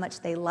hinged on how much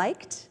they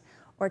liked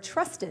or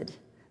trusted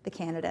the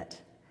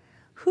candidate.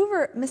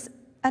 Hoover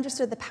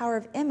misunderstood the power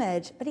of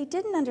image, but he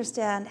didn't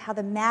understand how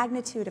the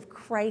magnitude of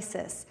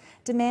crisis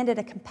demanded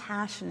a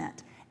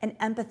compassionate and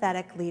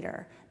empathetic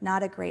leader,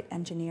 not a great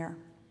engineer.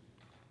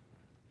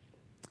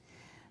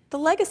 The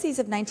legacies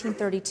of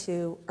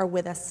 1932 are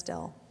with us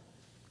still.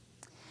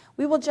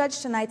 We will judge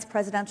tonight's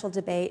presidential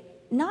debate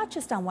not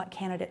just on what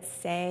candidates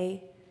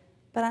say,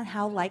 but on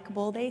how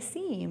likable they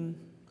seem.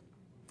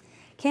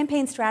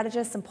 Campaign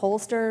strategists and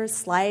pollsters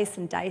slice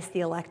and dice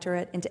the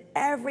electorate into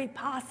every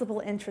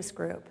possible interest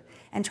group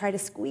and try to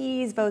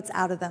squeeze votes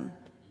out of them.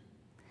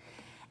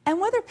 And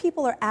whether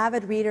people are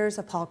avid readers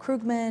of Paul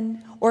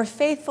Krugman or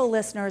faithful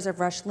listeners of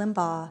Rush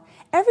Limbaugh,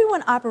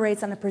 everyone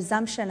operates on a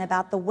presumption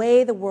about the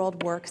way the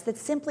world works that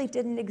simply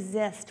didn't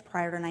exist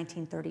prior to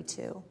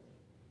 1932.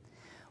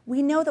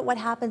 We know that what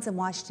happens in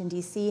Washington,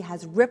 D.C.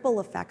 has ripple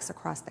effects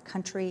across the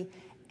country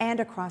and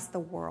across the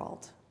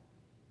world.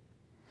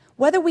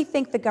 Whether we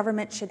think the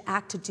government should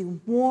act to do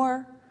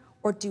more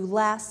or do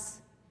less,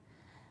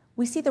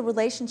 we see the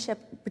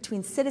relationship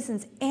between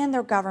citizens and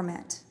their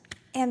government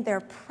and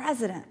their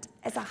president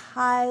as a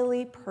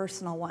highly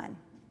personal one.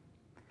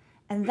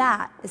 And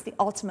that is the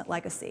ultimate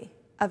legacy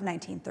of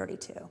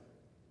 1932.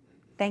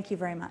 Thank you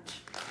very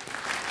much.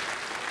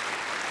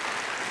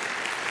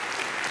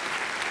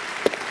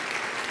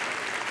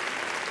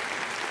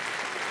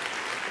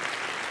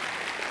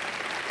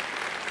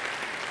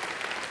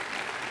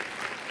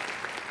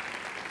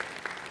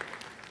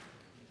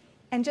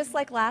 And just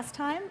like last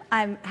time,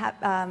 I'm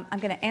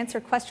going to answer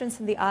questions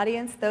from the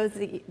audience. Those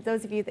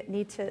of you that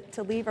need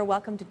to leave are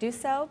welcome to do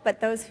so, but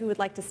those who would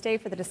like to stay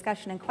for the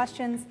discussion and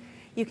questions,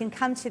 you can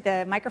come to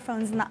the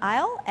microphones in the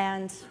aisle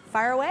and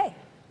fire away.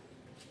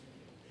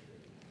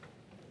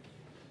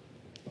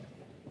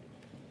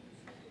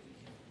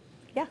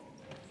 Yeah.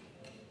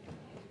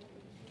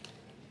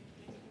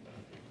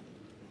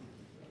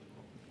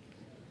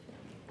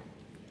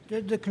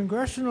 Did the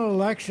congressional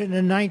election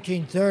in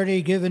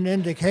 1930 give an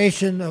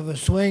indication of a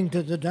swing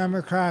to the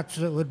Democrats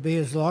that would be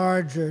as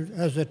large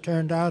as it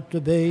turned out to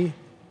be?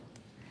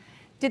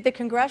 Did the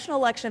congressional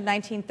election of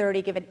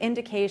 1930 give an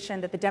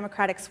indication that the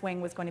Democratic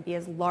swing was going to be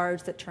as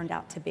large as it turned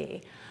out to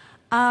be?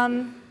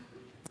 No.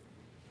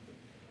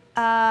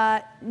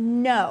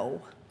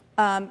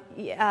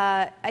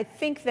 I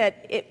think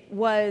that it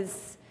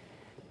was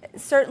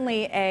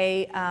certainly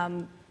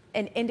an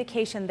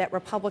indication that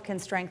Republican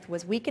strength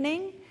was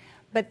weakening.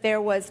 But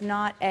there was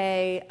not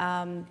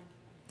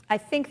I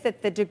think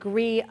that the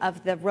degree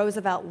of the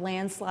Roosevelt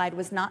landslide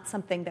was not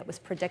something that was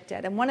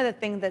predicted. And one of the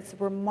things that's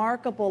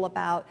remarkable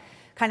about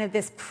kind of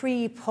this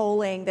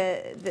pre-polling,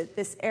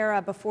 this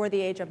era before the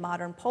age of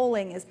modern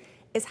polling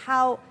is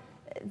how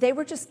they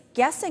were just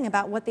guessing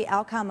about what the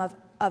outcome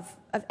of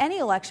any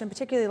election,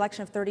 particularly the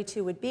election of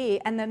 32, would be.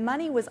 And the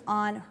money was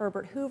on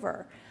Herbert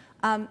Hoover.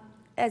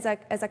 As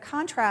a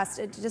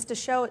contrast, just to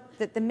show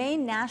that the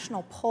main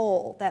national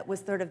poll that was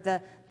sort of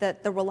the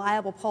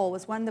reliable poll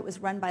was one that was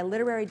run by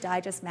Literary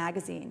Digest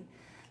magazine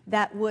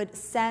that would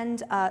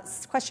send a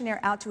questionnaire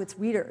out to its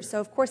readers.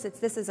 So of course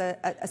this is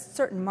a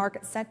certain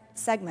market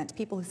segment,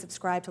 people who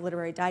subscribe to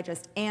Literary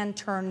Digest and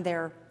turn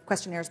their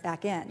questionnaires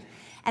back in.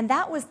 And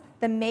that was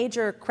the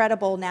major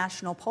credible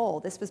national poll.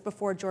 This was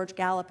before George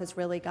Gallup has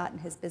really gotten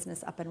his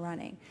business up and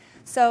running.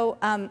 So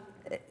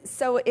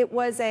it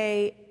was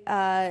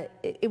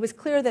it was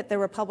clear that the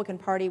Republican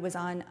Party was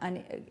on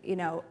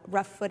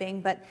rough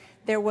footing, but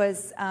there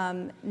was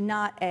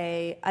not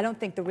I don't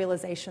think the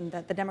realization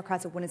that the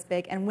Democrats would win as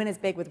big, and win as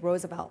big with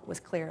Roosevelt was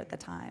clear at the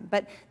time.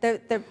 But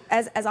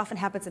as often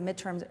happens in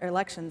midterm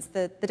elections,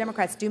 the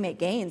Democrats do make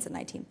gains in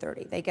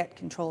 1930. They get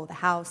control of the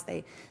House.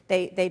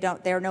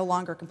 They're no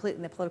longer completely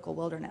in the political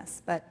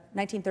wilderness. But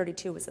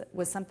 1932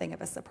 was something of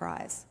a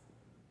surprise.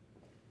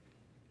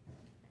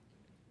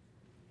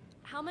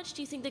 How much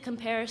do you think the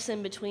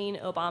comparison between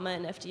Obama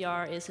and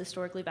FDR is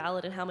historically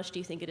valid, and how much do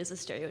you think it is a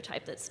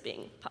stereotype that's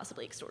being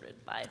possibly extorted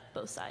by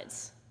both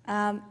sides?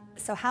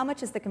 So how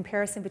much is the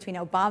comparison between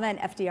Obama and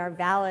FDR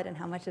valid, and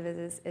how much of it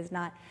is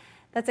not?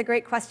 That's a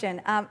great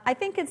question. I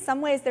think in some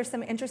ways there's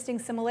some interesting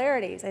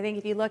similarities. I think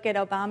if you look at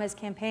Obama's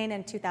campaign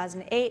in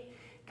 2008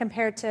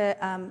 compared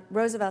to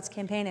Roosevelt's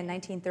campaign in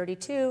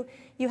 1932,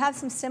 you have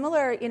some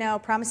similar,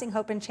 promising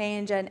hope and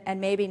change,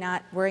 and maybe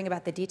not worrying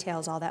about the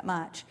details all that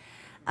much.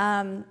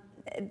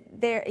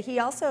 He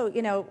also,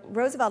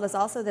 Roosevelt is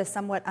also this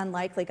somewhat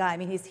unlikely guy. I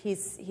mean,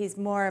 he's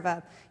more of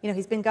a,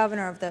 he's been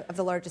governor of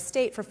the largest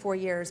state for 4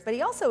 years, but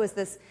he also is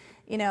this,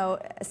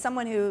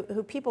 someone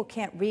who people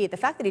can't read. The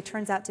fact that he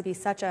turns out to be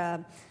such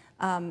a,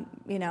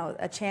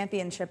 a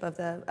championship of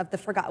the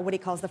forgotten, what he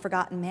calls the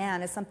forgotten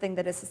man, is something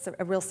that is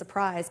a real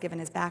surprise given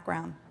his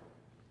background.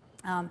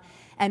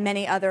 And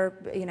many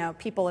other,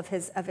 people of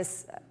his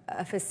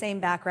same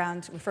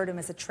background refer to him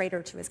as a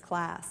traitor to his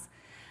class.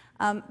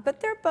 But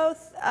they're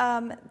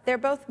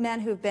both men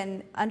who've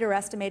been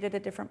underestimated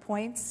at different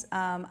points.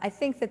 I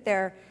think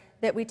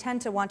that we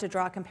tend to want to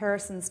draw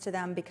comparisons to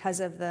them because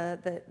of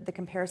the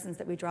comparisons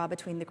that we draw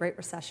between the Great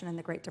Recession and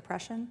the Great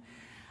Depression.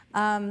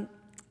 But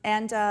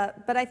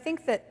I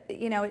think that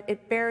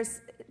it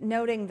bears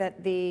noting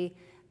that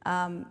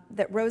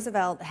that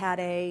Roosevelt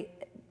had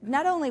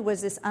not only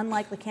was this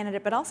unlikely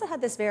candidate, but also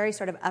had this very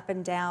sort of up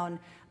and down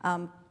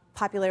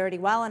popularity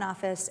while in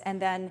office,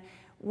 and then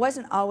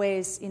wasn't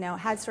always,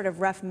 had sort of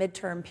rough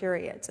midterm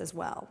periods as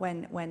well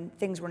when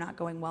things were not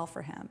going well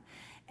for him.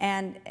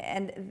 And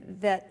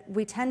that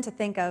we tend to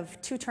think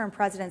of two-term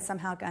presidents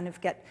somehow kind of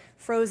get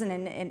frozen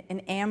in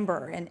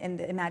amber in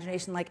the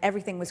imagination, like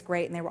everything was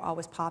great and they were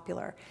always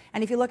popular.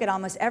 And if you look at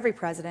almost every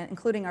president,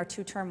 including our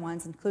two-term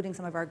ones, including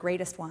some of our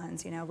greatest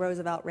ones,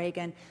 Roosevelt,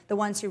 Reagan, the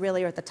ones who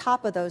really are at the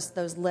top of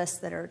those lists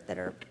that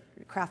are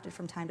crafted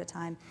from time to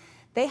time,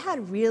 they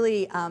had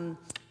really,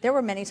 there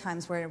were many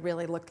times where it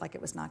really looked like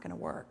it was not going to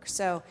work.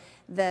 So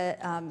the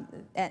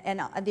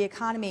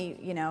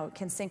economy,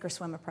 can sink or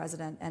swim a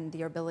president, and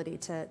the ability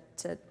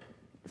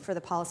for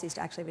the policies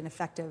to actually have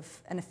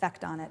an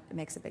effect on it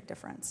makes a big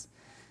difference.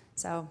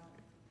 So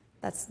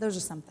those are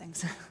some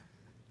things.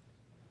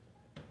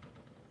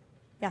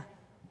 Yeah.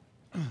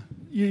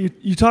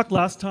 You talked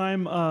last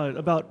time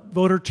about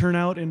voter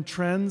turnout and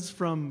trends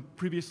from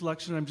previous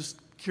election. I'm just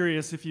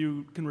curious if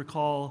you can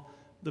recall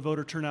the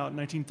voter turnout in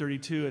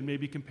 1932 and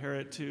maybe compare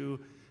it to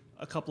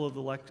a couple of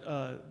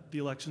the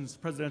elections,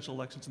 presidential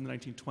elections in the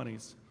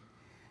 1920s.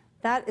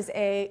 That is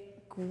a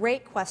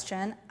great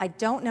question. I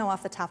don't know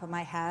off the top of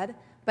my head,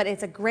 but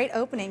it's a great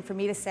opening for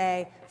me to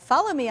say,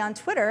 follow me on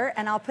Twitter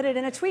and I'll put it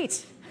in a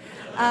tweet.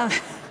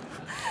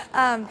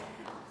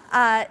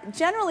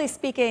 Generally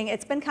speaking,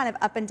 it's been kind of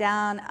up and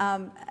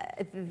down.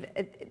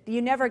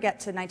 You never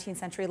get to 19th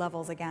century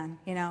levels again.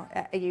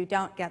 You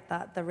don't get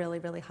the really,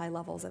 really high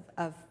levels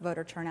of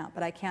voter turnout,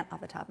 but I can't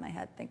off the top of my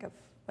head think of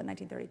what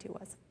 1932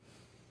 was.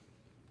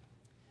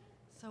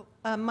 So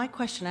my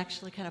question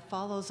actually kind of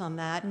follows on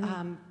that.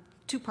 Mm-hmm.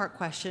 Two-part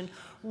question.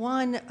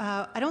 One,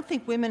 I don't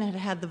think women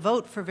had the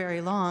vote for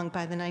very long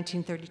by the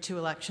 1932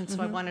 election,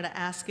 so I wanted to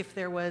ask if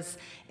there was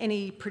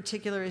any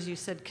particular, as you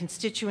said,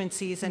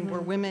 constituencies, and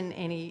were women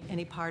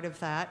any part of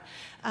that?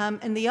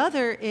 And the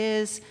other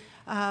is,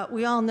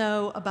 we all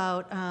know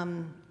about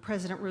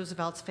President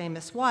Roosevelt's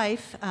famous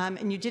wife,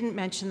 and you didn't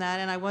mention that,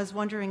 and I was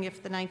wondering if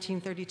the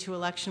 1932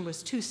 election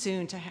was too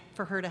soon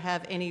for her to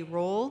have any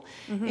role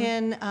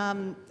in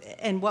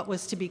what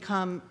was to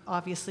become,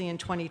 obviously in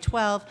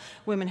 2012,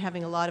 women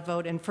having a lot of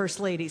vote and first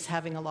ladies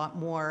having a lot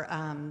more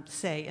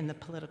say in the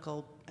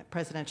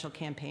presidential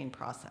campaign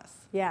process.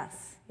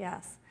 Yes,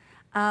 yes.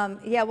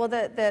 Yeah, well,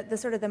 the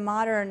sort of the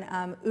modern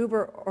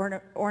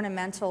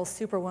ornamental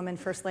superwoman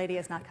first lady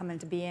has not come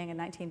into being in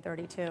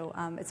 1932.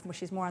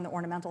 She's more on the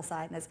ornamental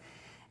side,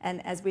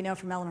 and as we know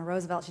from Eleanor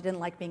Roosevelt, she didn't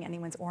like being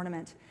anyone's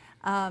ornament.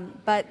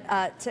 But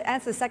to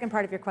answer the second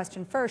part of your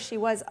question first, she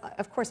was,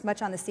 of course,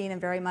 much on the scene and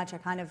very much a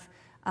kind of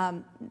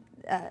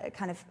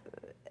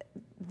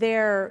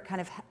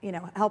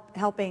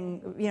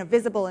helping,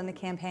 visible in the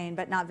campaign,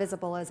 but not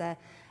visible as a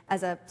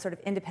sort of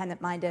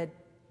independent-minded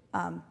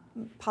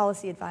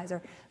policy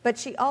advisor. But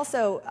she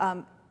also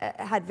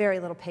had very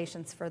little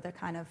patience for the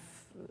kind of,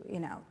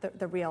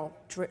 the real,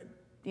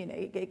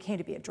 it came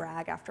to be a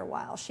drag after a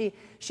while. She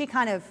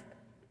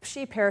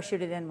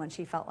parachuted in when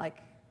she felt like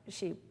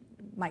she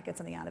might get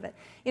something out of it.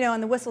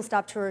 On the Whistle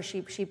Stop tour,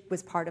 she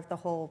was part of the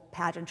whole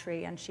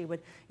pageantry, and she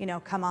would,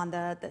 come on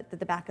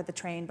the back of the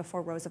train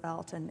before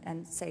Roosevelt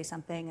and say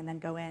something and then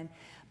go in.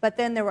 But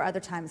then there were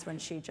other times when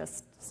she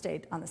just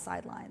stayed on the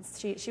sidelines.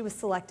 She was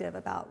selective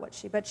about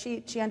but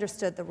she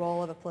understood the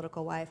role of a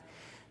political wife.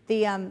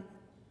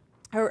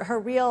 Her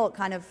real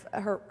kind of,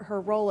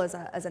 her role as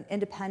an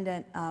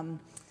independent kind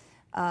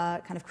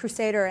of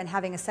crusader and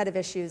having a set of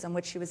issues on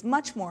which she was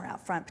much more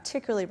out front,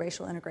 particularly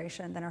racial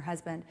integration, than her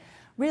husband,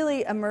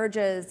 really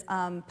emerges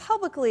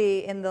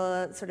publicly in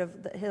the sort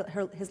of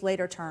his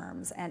later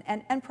terms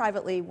and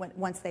privately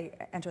once they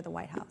enter the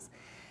White House.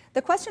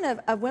 The question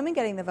of women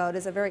getting the vote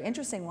is a very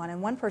interesting one, and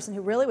one person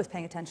who really was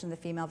paying attention to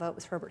the female vote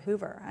was Herbert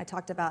Hoover. I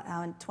talked about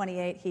how in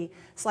 '28 he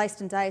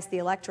sliced and diced the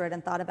electorate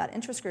and thought about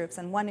interest groups,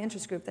 and one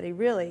interest group that he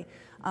really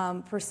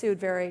pursued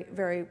very,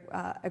 very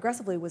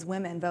aggressively was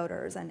women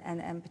voters,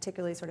 and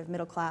particularly sort of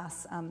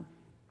middle-class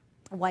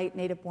white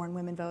native-born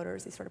women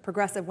voters, these sort of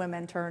progressive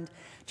women turned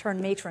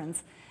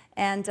matrons.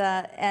 But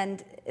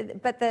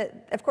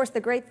of course, the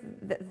great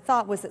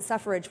thought was that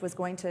suffrage was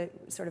going to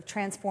sort of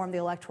transform the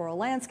electoral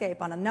landscape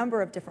on a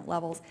number of different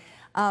levels.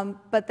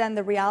 But then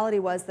the reality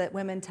was that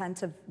women tend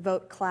to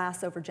vote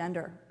class over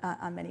gender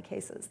on many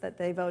cases, that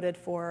they voted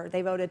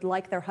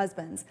like their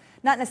husbands,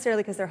 not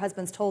necessarily because their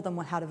husbands told them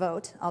how to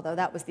vote, although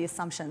that was the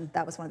assumption,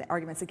 that was one of the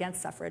arguments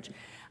against suffrage,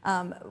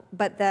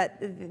 but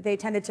that they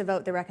tended to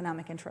vote their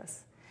economic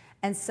interests.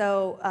 And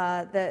so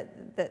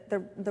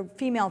the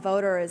female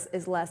voter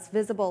is less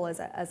visible as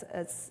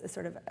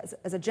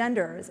a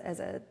gender,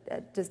 as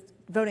just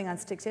voting on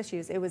six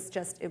issues.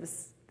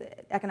 The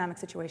economic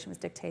situation was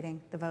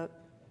dictating the vote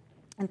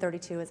in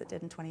 '32 as it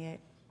did in '28.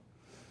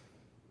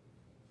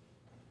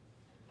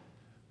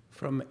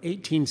 From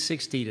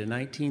 1860 to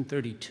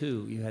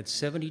 1932, you had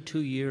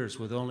 72 years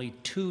with only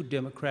 2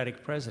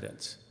 Democratic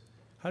presidents.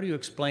 How do you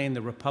explain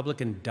the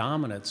Republican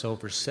dominance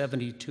over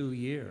 72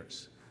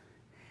 years?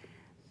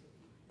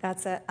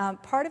 That's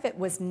part of it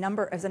was a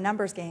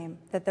numbers game,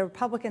 that the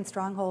Republican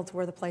strongholds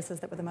were the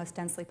places that were the most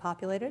densely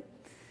populated.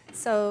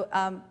 So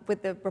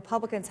with the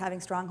Republicans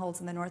having strongholds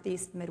in the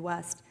Northeast,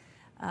 Midwest,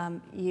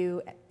 and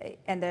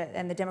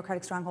the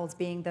Democratic strongholds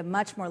being the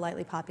much more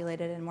lightly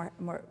populated and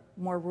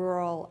more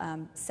rural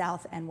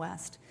South and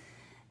West.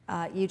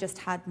 You just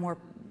had more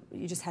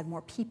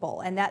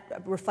people, and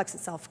that reflects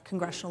itself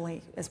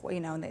congressionally as well,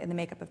 in the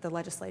makeup of the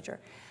legislature.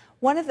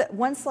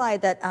 One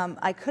slide that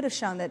I could have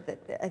shown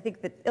that I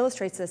think that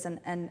illustrates this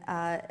and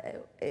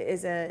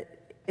is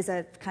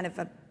a kind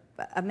of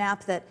a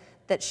map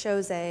that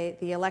shows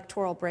the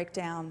electoral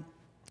breakdown.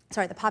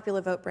 Sorry, the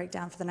popular vote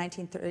breakdown for the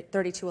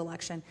 1932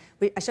 election.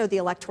 I showed the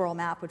electoral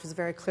map, which was a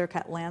very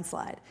clear-cut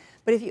landslide.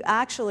 But if you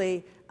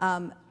actually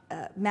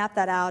map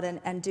that out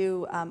and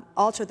do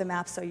alter the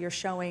map so you're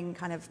showing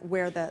kind of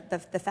where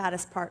the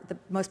fattest part, the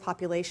most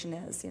population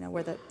is,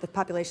 where the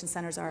population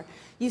centers are,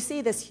 you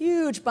see this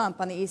huge bump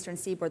on the eastern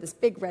seaboard, this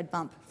big red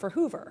bump for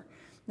Hoover.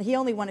 He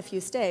only won a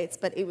few states,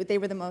 but they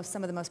were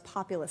some of the most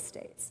populous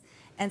states.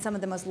 And some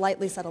of the most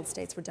lightly settled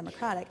states were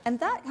Democratic. And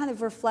that kind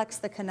of reflects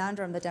the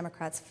conundrum the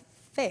Democrats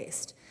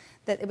faced,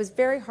 that it was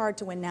very hard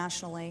to win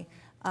nationally.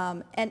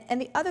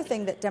 And the other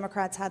thing that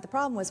Democrats had the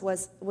problem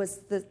was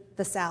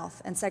the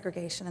South and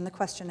segregation and the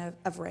question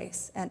of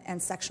race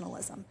and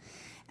sectionalism.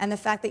 And the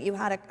fact that you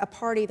had a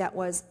party that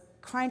was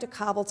trying to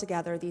cobble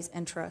together these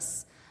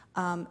interests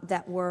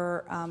that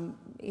were,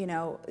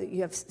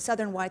 you have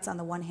Southern whites on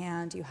the one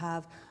hand, you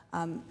have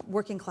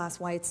working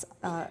class whites,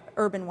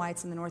 urban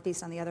whites in the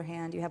Northeast on the other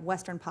hand, you have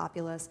Western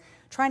populists,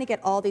 trying to get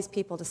all these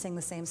people to sing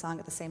the same song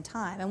at the same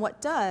time. And what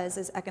does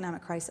is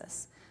economic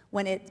crisis.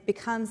 When it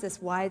becomes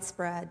this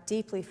widespread,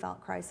 deeply felt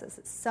crisis,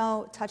 it's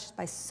touches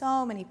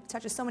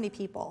so many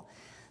people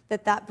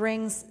that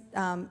brings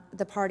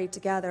the party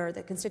together,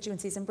 the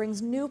constituencies, and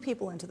brings new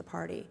people into the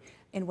party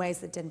in ways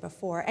that didn't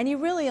before. And you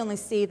really only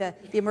see the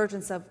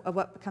emergence of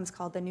what becomes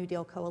called the New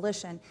Deal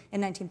coalition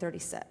in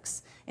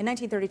 1936. In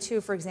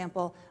 1932, for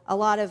example, a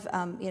lot of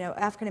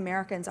African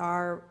Americans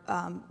are,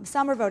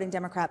 some are voting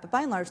Democrat, but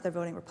by and large they're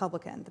voting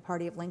Republican, the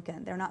party of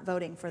Lincoln. They're not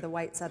voting for the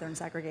white Southern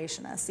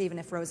segregationists, even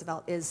if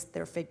Roosevelt is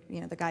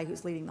the guy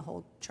who's leading the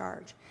whole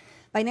charge.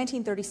 By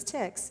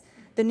 1936,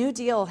 the New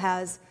Deal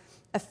has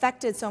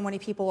affected so many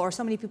people, or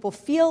so many people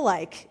feel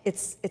like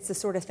it's the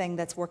sort of thing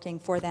that's working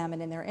for them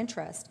and in their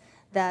interest,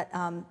 that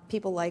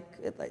people like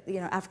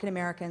African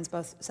Americans,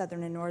 both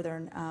Southern and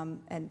Northern,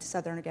 and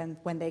Southern again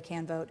when they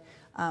can vote,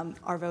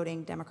 are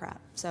voting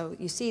Democrat. So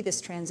you see this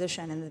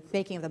transition and the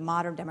making of the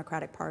modern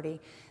Democratic Party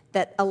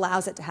that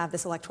allows it to have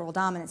this electoral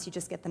dominance. You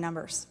just get the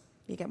numbers.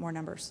 You get more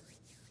numbers.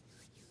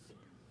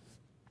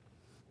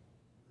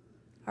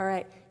 All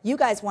right, you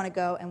guys want to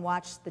go and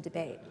watch the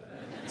debate.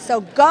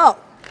 So go.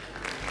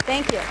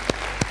 Thank you.